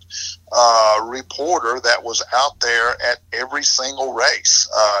first, reporter that was out there at every single race.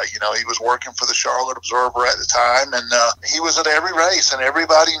 He was working for the Charlotte Observer at the time, and he was at every race, and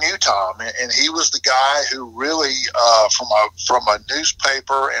everybody knew Tom. And he was the guy who really, from a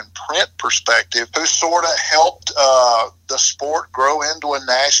newspaper and print perspective, who sort of helped the sport grow into a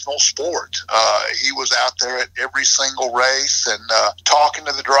national sport. He was out there at every single race and talking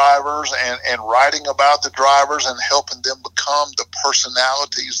to the drivers and writing about the drivers and helping them become the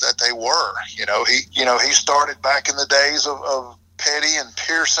personalities that they were. He started back in the days of Petty and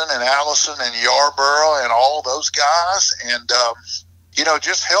Pearson and Allison and Yarborough and all those guys, and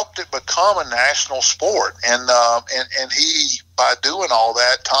just helped it become a national sport. And he, by doing all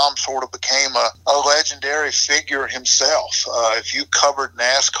that, Tom sort of became a legendary figure himself. If you covered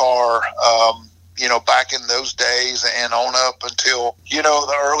NASCAR, back in those days and on up until,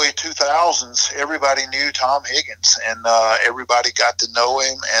 the early 2000s, everybody knew Tom Higgins, and everybody got to know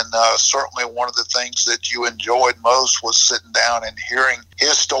him. And certainly one of the things that you enjoyed most was sitting down and hearing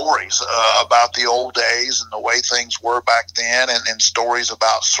his stories about the old days and the way things were back then, and stories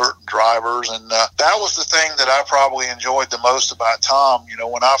about certain drivers. And that was the thing that I probably enjoyed the most about Tom.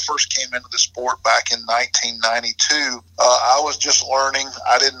 When I first came into the sport back in 1992, I was just learning.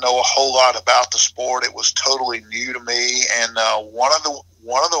 I didn't know a whole lot about the sport. It was totally new to me, and one of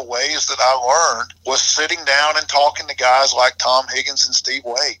the ways that I learned was sitting down and talking to guys like Tom Higgins and Steve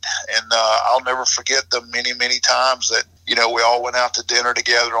Wade. And I'll never forget the many, many times that we all went out to dinner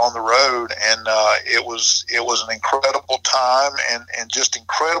together on the road, and it was an incredible time and just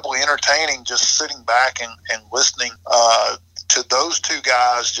incredibly entertaining, just sitting back and listening to those two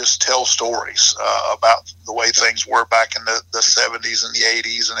guys just tell stories about the way things were back in the 70s and the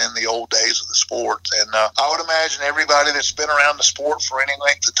 80s and in the old days of the sport. And I would imagine everybody that's been around the sport for any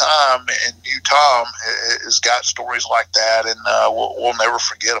length of time and knew Tom has got stories like that, and we'll never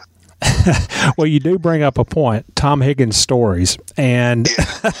forget them. Well, you do bring up a point, Tom Higgins stories, and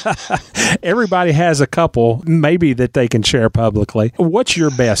everybody has a couple maybe that they can share publicly. What's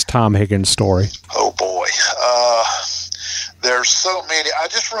your best Tom Higgins story? Oh, boy. There's so many. I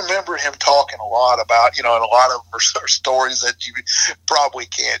just remember him talking a lot about, and a lot of them are stories that you probably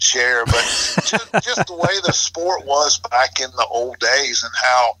can't share, but just the way the sport was back in the old days and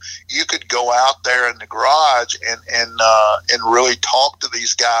how you could go out there in the garage and really talk to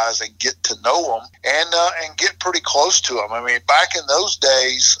these guys and get to know them and get pretty close to them. I mean, back in those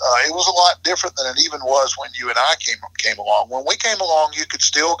days, it was a lot different than it even was when you and I came along. When we came along, you could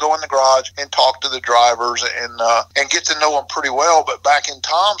still go in the garage and talk to the drivers and get to know them pretty well. But back in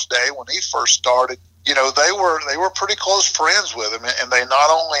Tom's day, when he first started, they were pretty close friends with him, and they not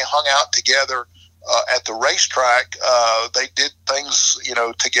only hung out together at the racetrack, they did things,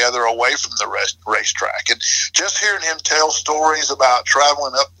 together away from the racetrack. And just hearing him tell stories about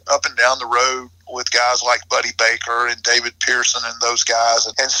traveling up and down the road with guys like Buddy Baker and David Pearson and those guys,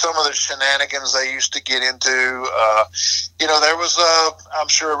 and some of the shenanigans they used to get into. There was I'm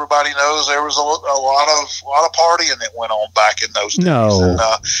sure everybody knows there was a lot of partying that went on back in those days. No,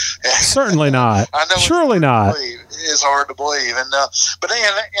 certainly not. I know, surely not. It's hard to believe, and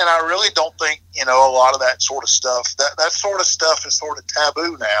I really don't think a lot of that sort of stuff. That sort of stuff is sort of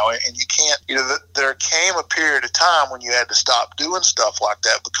taboo now, and you can't. There came a period of time when you had to stop doing stuff like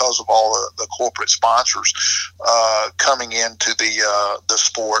that because of all the corporate sponsors coming into the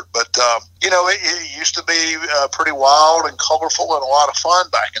sport. But it used to be pretty wild and colorful and a lot of fun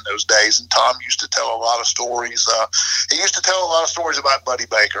back in those days. And Tom used to tell a lot of stories. He used to tell a lot of stories about Buddy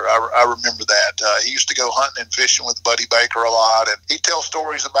Baker. I remember that. He used to go hunting and fishing with Buddy Baker a lot, and he'd tell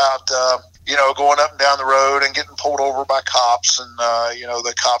stories about going up and down the road and getting pulled over by cops, and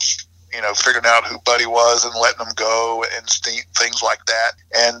the cops figuring out who Buddy was and letting them go and things like that.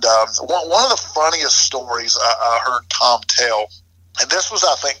 And one of the funniest stories I heard Tom tell, and this was,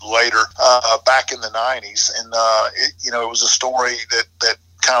 I think, later, back in the 90s, and it was a story that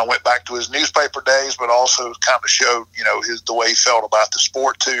kind of went back to his newspaper days, but also kind of showed, the way he felt about the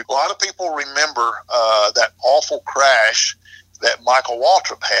sport too. A lot of people remember that awful crash that Michael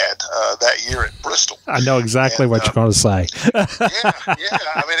Waltrip had that year at Bristol. I know exactly what you're going to say. Yeah.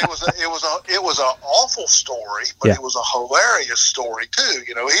 I mean, it was an awful story, but it was a hilarious story too.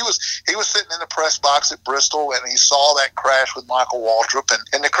 He was sitting in the press box at Bristol, and he saw that crash with Michael Waltrip,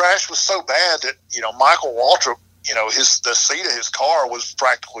 and the crash was so bad that Michael Waltrip, the seat of his car was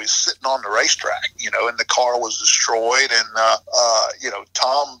practically sitting on the racetrack, and the car was destroyed. And,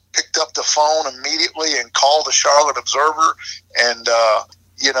 Tom picked up the phone immediately and called the Charlotte Observer and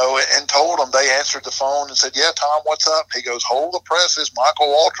told them. They answered the phone and said, "Yeah, Tom, what's up?" He goes, "Hold the presses. Michael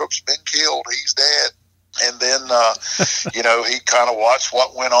Waltrip's been killed. He's dead." And then, he kind of watched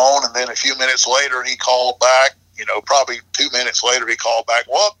what went on. And then a few minutes later, he called back. Probably 2 minutes later, he called back.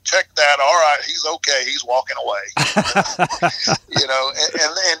 "Well, check that. All right, he's okay. He's walking away."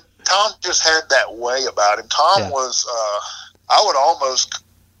 And Tom just had that way about him. Tom was, I would almost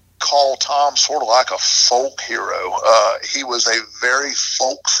call Tom sort of like a folk hero. He was a very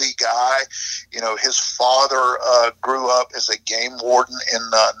folksy guy. His father grew up as a game warden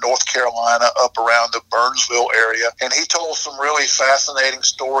in North Carolina, up around the Burnsville area, and he told some really fascinating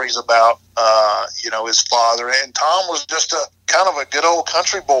stories about his father. And Tom was just a kind of a good old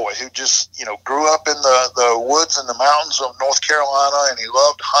country boy who just grew up in the woods and the mountains of North Carolina, and he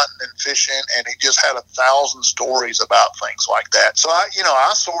loved hunting and fishing, and he just had 1,000 stories about things like that. So I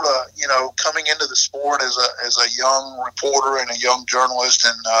sort of coming into the sport as a young reporter and a young journalist,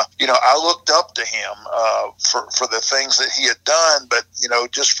 and I looked up to him for the things that he had done, but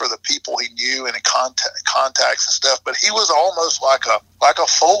just for the people he knew and the contacts and stuff. But he was almost like a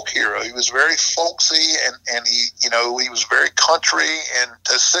folk hero. He was very folksy, and he was very country, and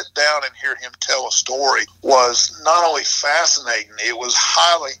to sit down and hear him tell a story was not only fascinating, it was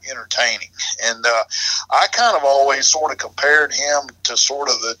highly entertaining. And I kind of always sort of compared him to sort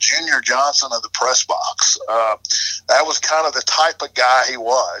of the Junior Johnson of the press box. That was kind of the type of guy he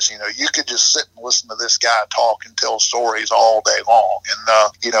was. You could just sit and listen to this guy talk and tell stories all day long.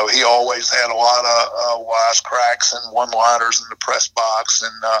 And he always had a lot of wisecracks and one-liners in the press box,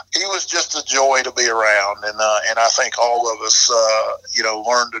 and he was just a joy to be around. And I think all of us,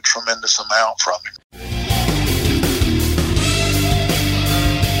 learned a tremendous amount from him.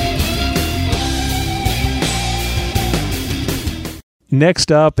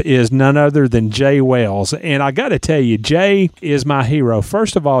 next up is none other than Jay Wells. And I got to tell you, Jay is my hero.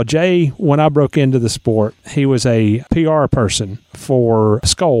 First of all, Jay, when I broke into the sport, he was a PR person for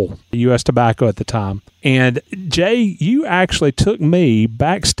Skoal, U.S. Tobacco at the time. And Jay, you actually took me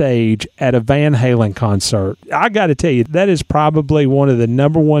backstage at a Van Halen concert. I got to tell you, that is probably one of the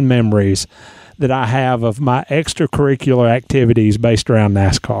number one memories that I have of my extracurricular activities based around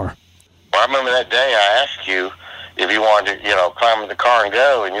NASCAR. Well, I remember that day I asked you if you wanted to, climb in the car and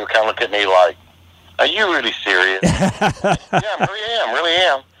go, and you kind of looked at me like, "Are you really serious?" Yeah, I really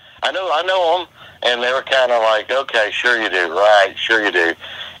am. I know them, and they were kind of like, "Okay, sure you do, right? Sure you do."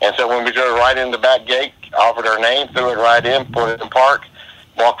 And so when we drove right in the back gate, offered our name, threw it right in, put it in park,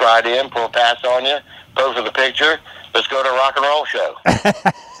 walked right in, pull a pass on you, pose for the picture. Let's go to a rock and roll show.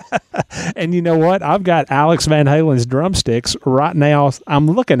 And you know what? I've got Alex Van Halen's drumsticks right now. I'm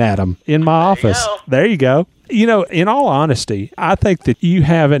looking at them in my office. There you go. In all honesty, I think that you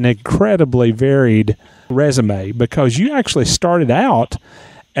have an incredibly varied resume because you actually started out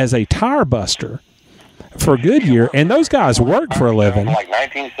as a tire buster for Goodyear, and those guys worked for a living. Like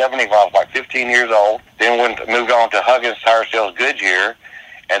 1970, when I was like 15 years old. Then moved on to Higgins Tire Sales Goodyear,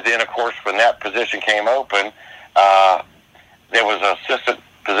 and then, of course, when that position came open, there was an assistant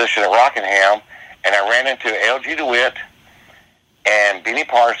position at Rockingham, and I ran into L.G. DeWitt and Benny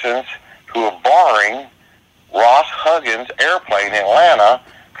Parsons, who were borrowing Ross Huggins' airplane in Atlanta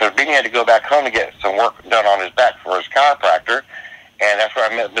because Benny had to go back home to get some work done on his back for his chiropractor. And that's where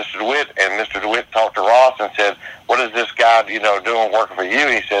I met Mr. DeWitt, and Mr. DeWitt talked to Ross and said, "What is this guy, doing working for you?"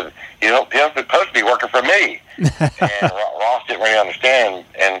 And he said, "He's supposed to be working for me." And Ross didn't really understand.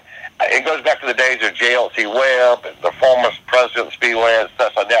 And it goes back to the days of JLC Webb, the former president of Speedway and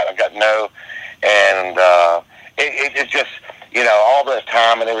stuff like that. I got to know. And it's just, all this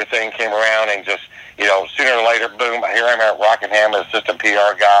time and everything came around, and just, sooner or later, boom, here I am at Rockingham as assistant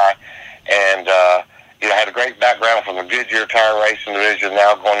PR guy. And, I had a great background from the Goodyear Tire Racing Division,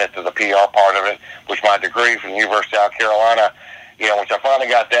 now going into the PR part of it, which my degree from the University of South Carolina, once I finally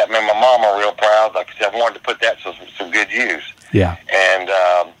got that, made my mama real proud. Like I said, I wanted to put that to some good use. Yeah. And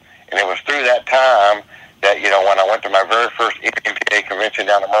it was through that time that, when I went to my very first NPA convention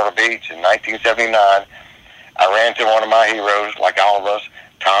down at Myrtle Beach in 1979, I ran into one of my heroes, like all of us,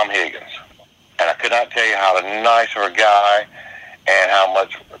 Tom Higgins. And I could not tell you how nice of a guy and how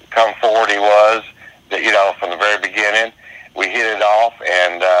much come forward he was, that, from the very beginning. We hit it off,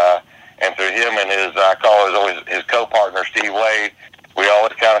 and through him and his co-partner, Steve Wade, we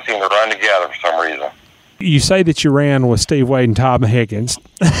always kind of seemed to run together for some reason. You say that you ran with Steve Wade and Tom Higgins.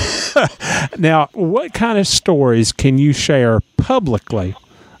 Now, what kind of stories can you share publicly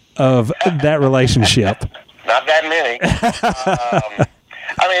of that relationship? Not that many.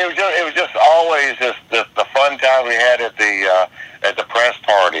 It was just always the fun time we had at the press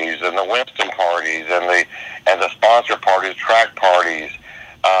parties and the Winston parties and the sponsor parties, track parties.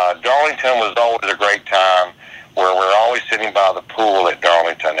 Darlington was always a great time where we're always sitting by the pool at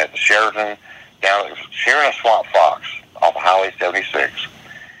Darlington at the Sheraton Swamp Fox off of Highway 76.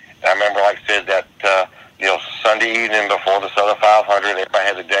 And I remember, like I said, that Sunday evening before the Southern 500, everybody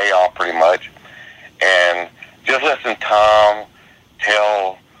had a day off pretty much, and just listen to Tom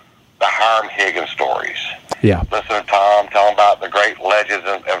tell the Hiram Higgins stories. Yeah. Listen to Tom tell about the great legends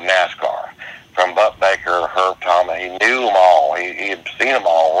of NASCAR, from Buck Baker, Herb Thomas. He knew them all. He had seen them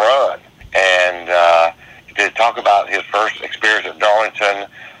all run. And to talk about his first experience at Darlington,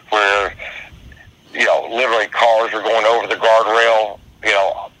 where, literally cars are going over the guardrail,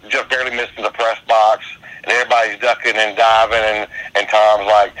 just barely missing the press box, and everybody's ducking and diving, and Tom's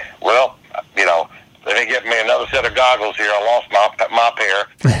like, "Well, they didn't get me another set of goggles here. I lost my pair."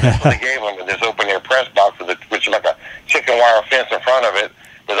 So they gave him this open-air press box, which is like a chicken wire fence in front of it,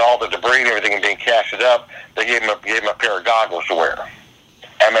 with all the debris and everything being casted up. They gave him a pair of goggles to wear.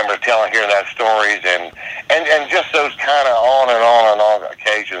 I remember hearing that stories, and just those kind of on and on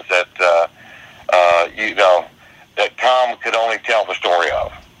occasions that that Tom could only tell the story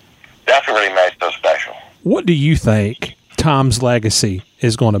of. That's what really makes it so special. What do you think Tom's legacy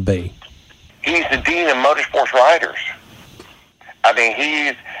is going to be? He's the dean of motorsports writers.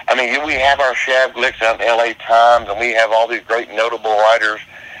 We have our Shav Glicks out in the LA Times, and we have all these great notable writers,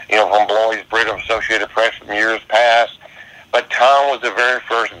 from Blois Britt of Associated Press from years past. But Tom was the very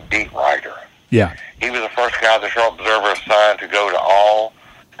first beat writer. Yeah. He was the first guy the Charlotte Observer assigned to go to all,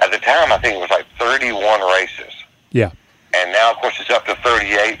 at the time, I think it was like 31 races. Yeah. And now, of course, it's up to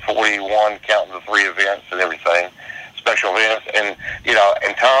 38, 41, counting the 3 events and everything, special events. And,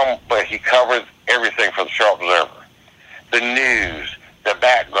 and Tom, but he covered everything for the Charlotte Observer. The news, the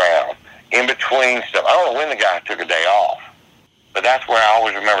background, in between stuff. I don't know when the guy took a day off. But that's where I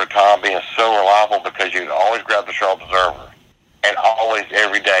always remember Tom being so reliable, because you could always grab the Charlotte Observer and always,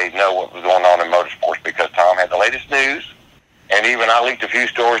 every day, know what was going on in motorsports, because Tom had the latest news. And even I leaked a few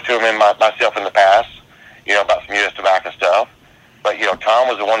stories to him myself in the past, about some U.S. tobacco stuff. But, Tom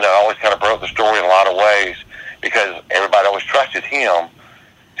was the one that always kind of broke the story in a lot of ways, because everybody always trusted him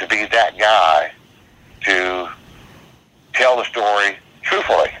to be that guy to tell the story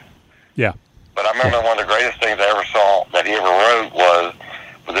truthfully. Yeah. But I remember one of the greatest things I ever saw that he ever wrote was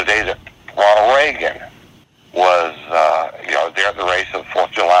the day that Ronald Reagan was, there at the race of 4th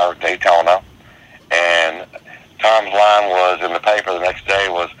of July at Daytona. And Tom's line was in the paper the next day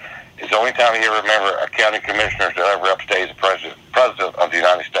was, it's the only time he ever remember a county commissioner to ever upstage the president of the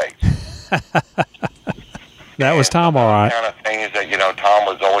United States. That was Tom, all right. Kind of things that, Tom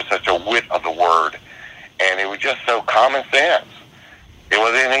was always such a wit of the word. And it was just so common sense. It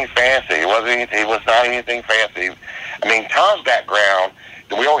wasn't anything fancy. He was not anything fancy. I mean, Tom's background,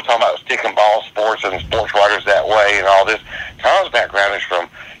 we always talk about stick and ball sports and sports writers that way and all this. Tom's background is from,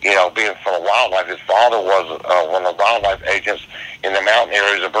 being from wildlife. His father was one of the wildlife agents in the mountain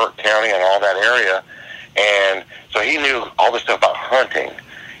areas of Burke County and all that area. And so he knew all this stuff about hunting.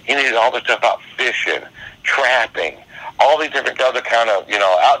 He knew all this stuff about fishing, trapping, all these different other kind of,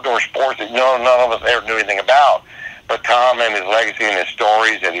 outdoor sports that none of us ever knew anything about. But Tom and his legacy and his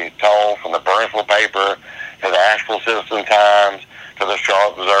stories that he told, from the Burnsville paper to the Asheville Citizen-Times to the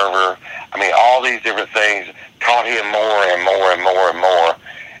Charlotte Observer, I mean, all these different things taught him more and more and more and more.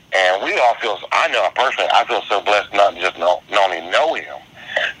 And we all feel, I feel so blessed not just not only know him,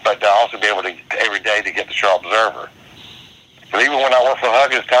 but to also be able to, every day, to get the Charlotte Observer. But even when I worked for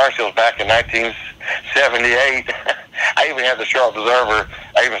Huggins Tire Sales back in 1978, I even had the Charlotte Observer.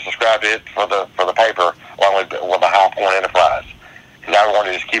 I even subscribed to it for the paper along with the High Point Enterprise, because I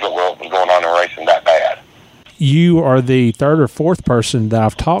wanted to just keep it what was going on in racing that bad. You are the third or fourth person that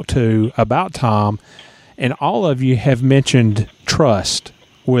I've talked to about Tom, and all of you have mentioned trust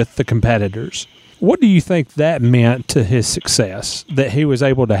with the competitors. What do you think that meant to his success, that he was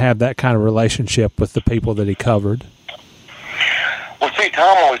able to have that kind of relationship with the people that he covered? Well, see,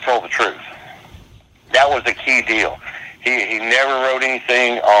 Tom always told the truth. That was the key deal. He never wrote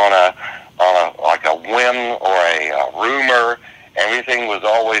anything on a whim or a rumor. Everything was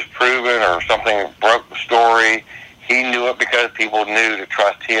always proven, or something broke the story. He knew it because people knew to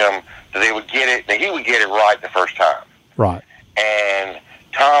trust him, that they would get it, that he would get it right the first time. Right. And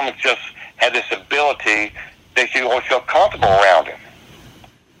Tom just had this ability that you always felt comfortable around him.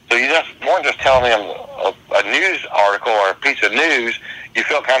 So you just weren't just telling him a news article or a piece of news. You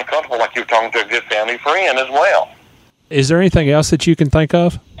felt kind of comfortable, like you were talking to a good family friend as well. Is there anything else that you can think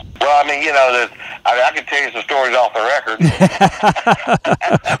of? Well, I mean, I can tell you some stories off the record.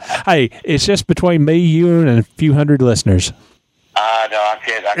 Hey, it's just between me, you, and a few hundred listeners. No, I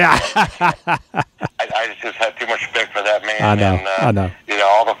can't. I just have too much respect for that man. I know.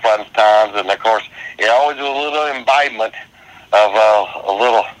 All the fun times, and of course, it always was a little imbibement of a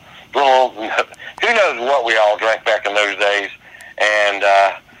little. Who knows what we all drank back in those days, and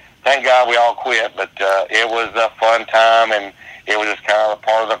thank God we all quit. But it was a fun time, and it was just kind of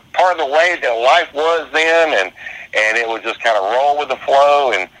part of the way that life was then, and it was just kind of roll with the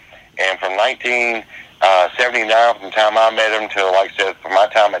flow, and from 1979, from the time I met him till, like I said, from my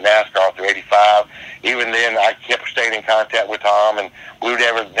time at NASCAR through 85, even then I kept staying in contact with Tom, and we would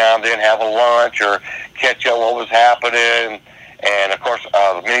every now and then have a lunch or catch up what was happening. And of course,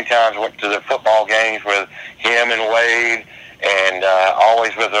 many times went to the football games with him and Wade, and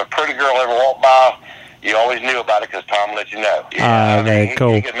always with a pretty girl ever walked by, you always knew about it because Tom let you know.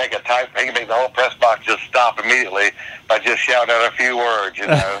 Cool. He could make the whole press box just stop immediately by just shouting out a few words,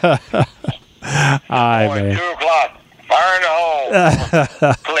 man. 2 o'clock, fire in the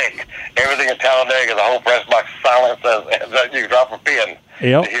hole. Click. Everything at Talladega, the whole press box silence as you drop a pin.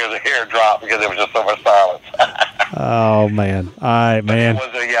 Yep. To hear the hair drop because there was just so much silence. Oh, man. All right, man.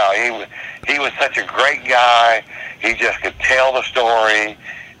 He was such a great guy. He just could tell the story,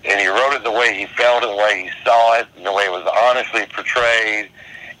 and he wrote it the way he felt it, the way he saw it, and the way it was honestly portrayed.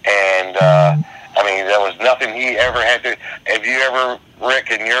 And, there was nothing he ever had to... Have you ever,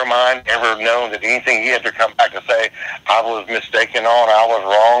 Rick, in your mind, ever known that anything he had to come back to say, I was mistaken on, I was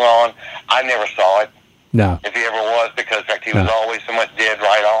wrong on? I never saw it. No. If he ever was, because, in fact, he was always so much dead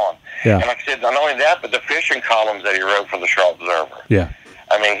right on. Yeah. And like I said, not only that, but the fishing columns that he wrote for the Charlotte Observer. Yeah.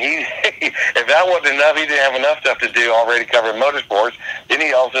 I mean, if that wasn't enough, he didn't have enough stuff to do already covering motorsports. Then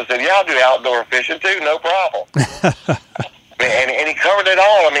he also said, I'll do outdoor fishing too, no problem. And he covered it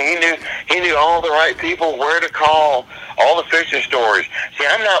all. I mean, he knew all the right people, where to call, all the fishing stories. See,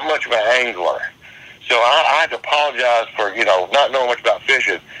 I'm not much of an angler. So I had to apologize for, not knowing much about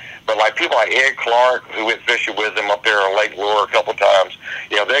fishing. But like people like Ed Clark, who went fishing with him up there on Lake Lure a couple of times,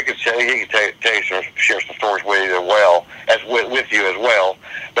 they could say he could share some stories with you with you as well.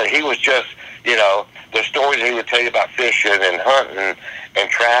 But he was just, the stories he would tell you about fishing and hunting and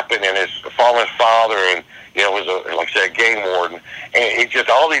trapping, and his fallen father, and was like I said, a game warden, and it's just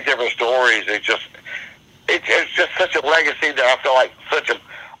all these different stories. It's just such a legacy that I feel like such a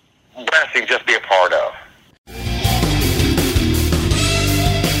blessing just to be a part of.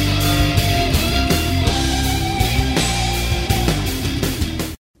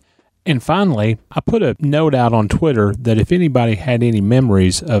 And finally, I put a note out on Twitter that if anybody had any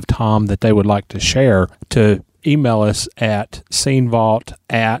memories of Tom that they would like to share, to email us at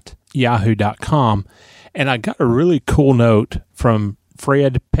scenevault@yahoo.com. And I got a really cool note from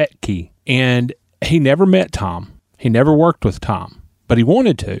Fred Petke, and he never met Tom. He never worked with Tom, but he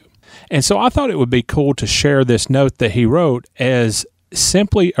wanted to. And so I thought it would be cool to share this note that he wrote as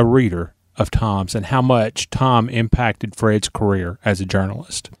simply a reader of Tom's and how much Tom impacted Fred's career as a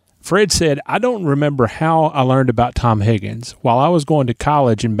journalist. Fred said, "I don't remember how I learned about Tom Higgins. While I was going to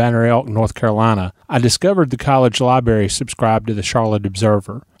college in Banner Elk, North Carolina, I discovered the college library subscribed to the Charlotte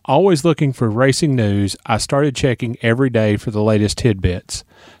Observer. Always looking for racing news, I started checking every day for the latest tidbits.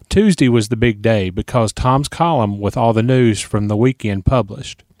 Tuesday was the big day because Tom's column with all the news from the weekend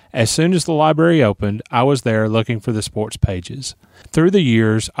published. As soon as the library opened, I was there looking for the sports pages. Through the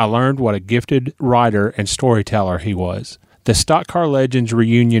years, I learned what a gifted writer and storyteller he was. The Stock Car Legends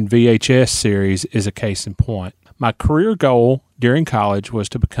Reunion VHS series is a case in point. My career goal during college was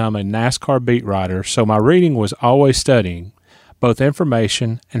to become a NASCAR beat writer, so my reading was always studying, both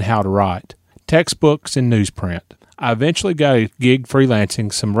information and how to write, textbooks and newsprint. I eventually got a gig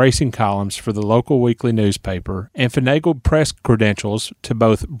freelancing some racing columns for the local weekly newspaper and finagled press credentials to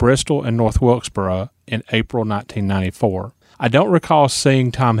both Bristol and North Wilkesboro in April 1994. I don't recall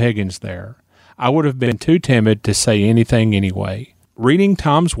seeing Tom Higgins there. I would have been too timid to say anything anyway. Reading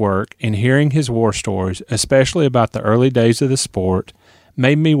Tom's work and hearing his war stories, especially about the early days of the sport,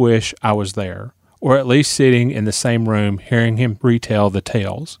 made me wish I was there, or at least sitting in the same room hearing him retell the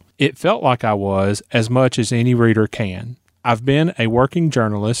tales. It felt like I was, as much as any reader can. I've been a working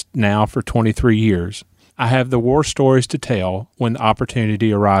journalist now for 23 years. I have the war stories to tell when the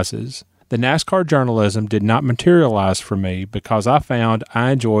opportunity arises. The NASCAR journalism did not materialize for me because I found I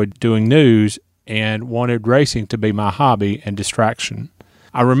enjoyed doing news and wanted racing to be my hobby and distraction.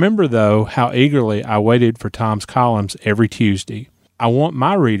 I remember, though, how eagerly I waited for Tom's columns every Tuesday. I want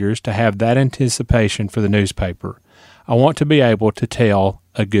my readers to have that anticipation for the newspaper. I want to be able to tell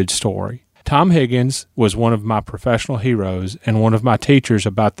a good story. Tom Higgins was one of my professional heroes and one of my teachers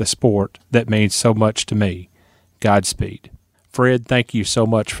about the sport that means so much to me. Godspeed." Fred, thank you so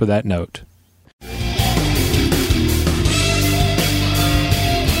much for that note.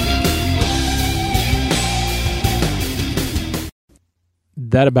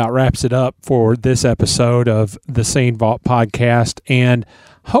 That about wraps it up for this episode of the Scene Vault podcast, and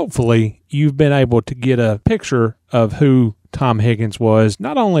hopefully you've been able to get a picture of who Tom Higgins was,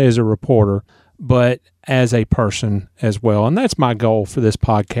 not only as a reporter, but as a person as well. And that's my goal for this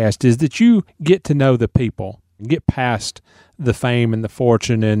podcast, is that you get to know the people, get past the fame and the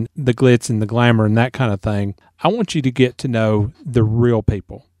fortune and the glitz and the glamour and that kind of thing. I want you to get to know the real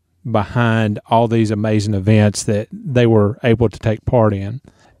people behind all these amazing events that they were able to take part in.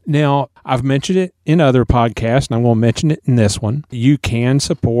 Now, I've mentioned it in other podcasts, and I'm going to mention it in this one. You can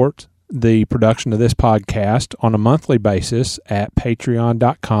support the production of this podcast on a monthly basis at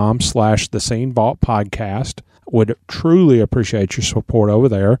patreon.com/The Scene Vault Podcast. Would truly appreciate your support over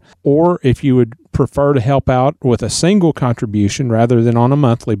there. Or if you would prefer to help out with a single contribution rather than on a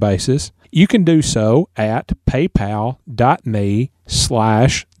monthly basis, you can do so at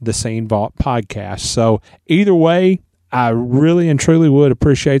paypal.me/The Scene Vault Podcast. So either way, I really and truly would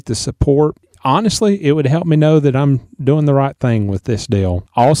appreciate the support. Honestly, it would help me know that I'm doing the right thing with this deal.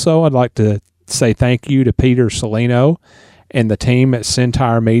 Also, I'd like to say thank you to Peter Salino and the team at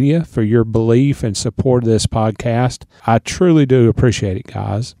Centaur Media for your belief and support of this podcast. I truly do appreciate it,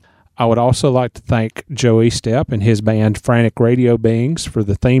 guys. I would also like to thank Joey Stepp and his band Frantic Radio Beings for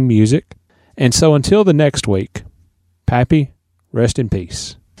the theme music. And so until the next week, Pappy, rest in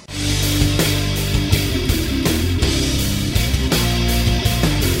peace.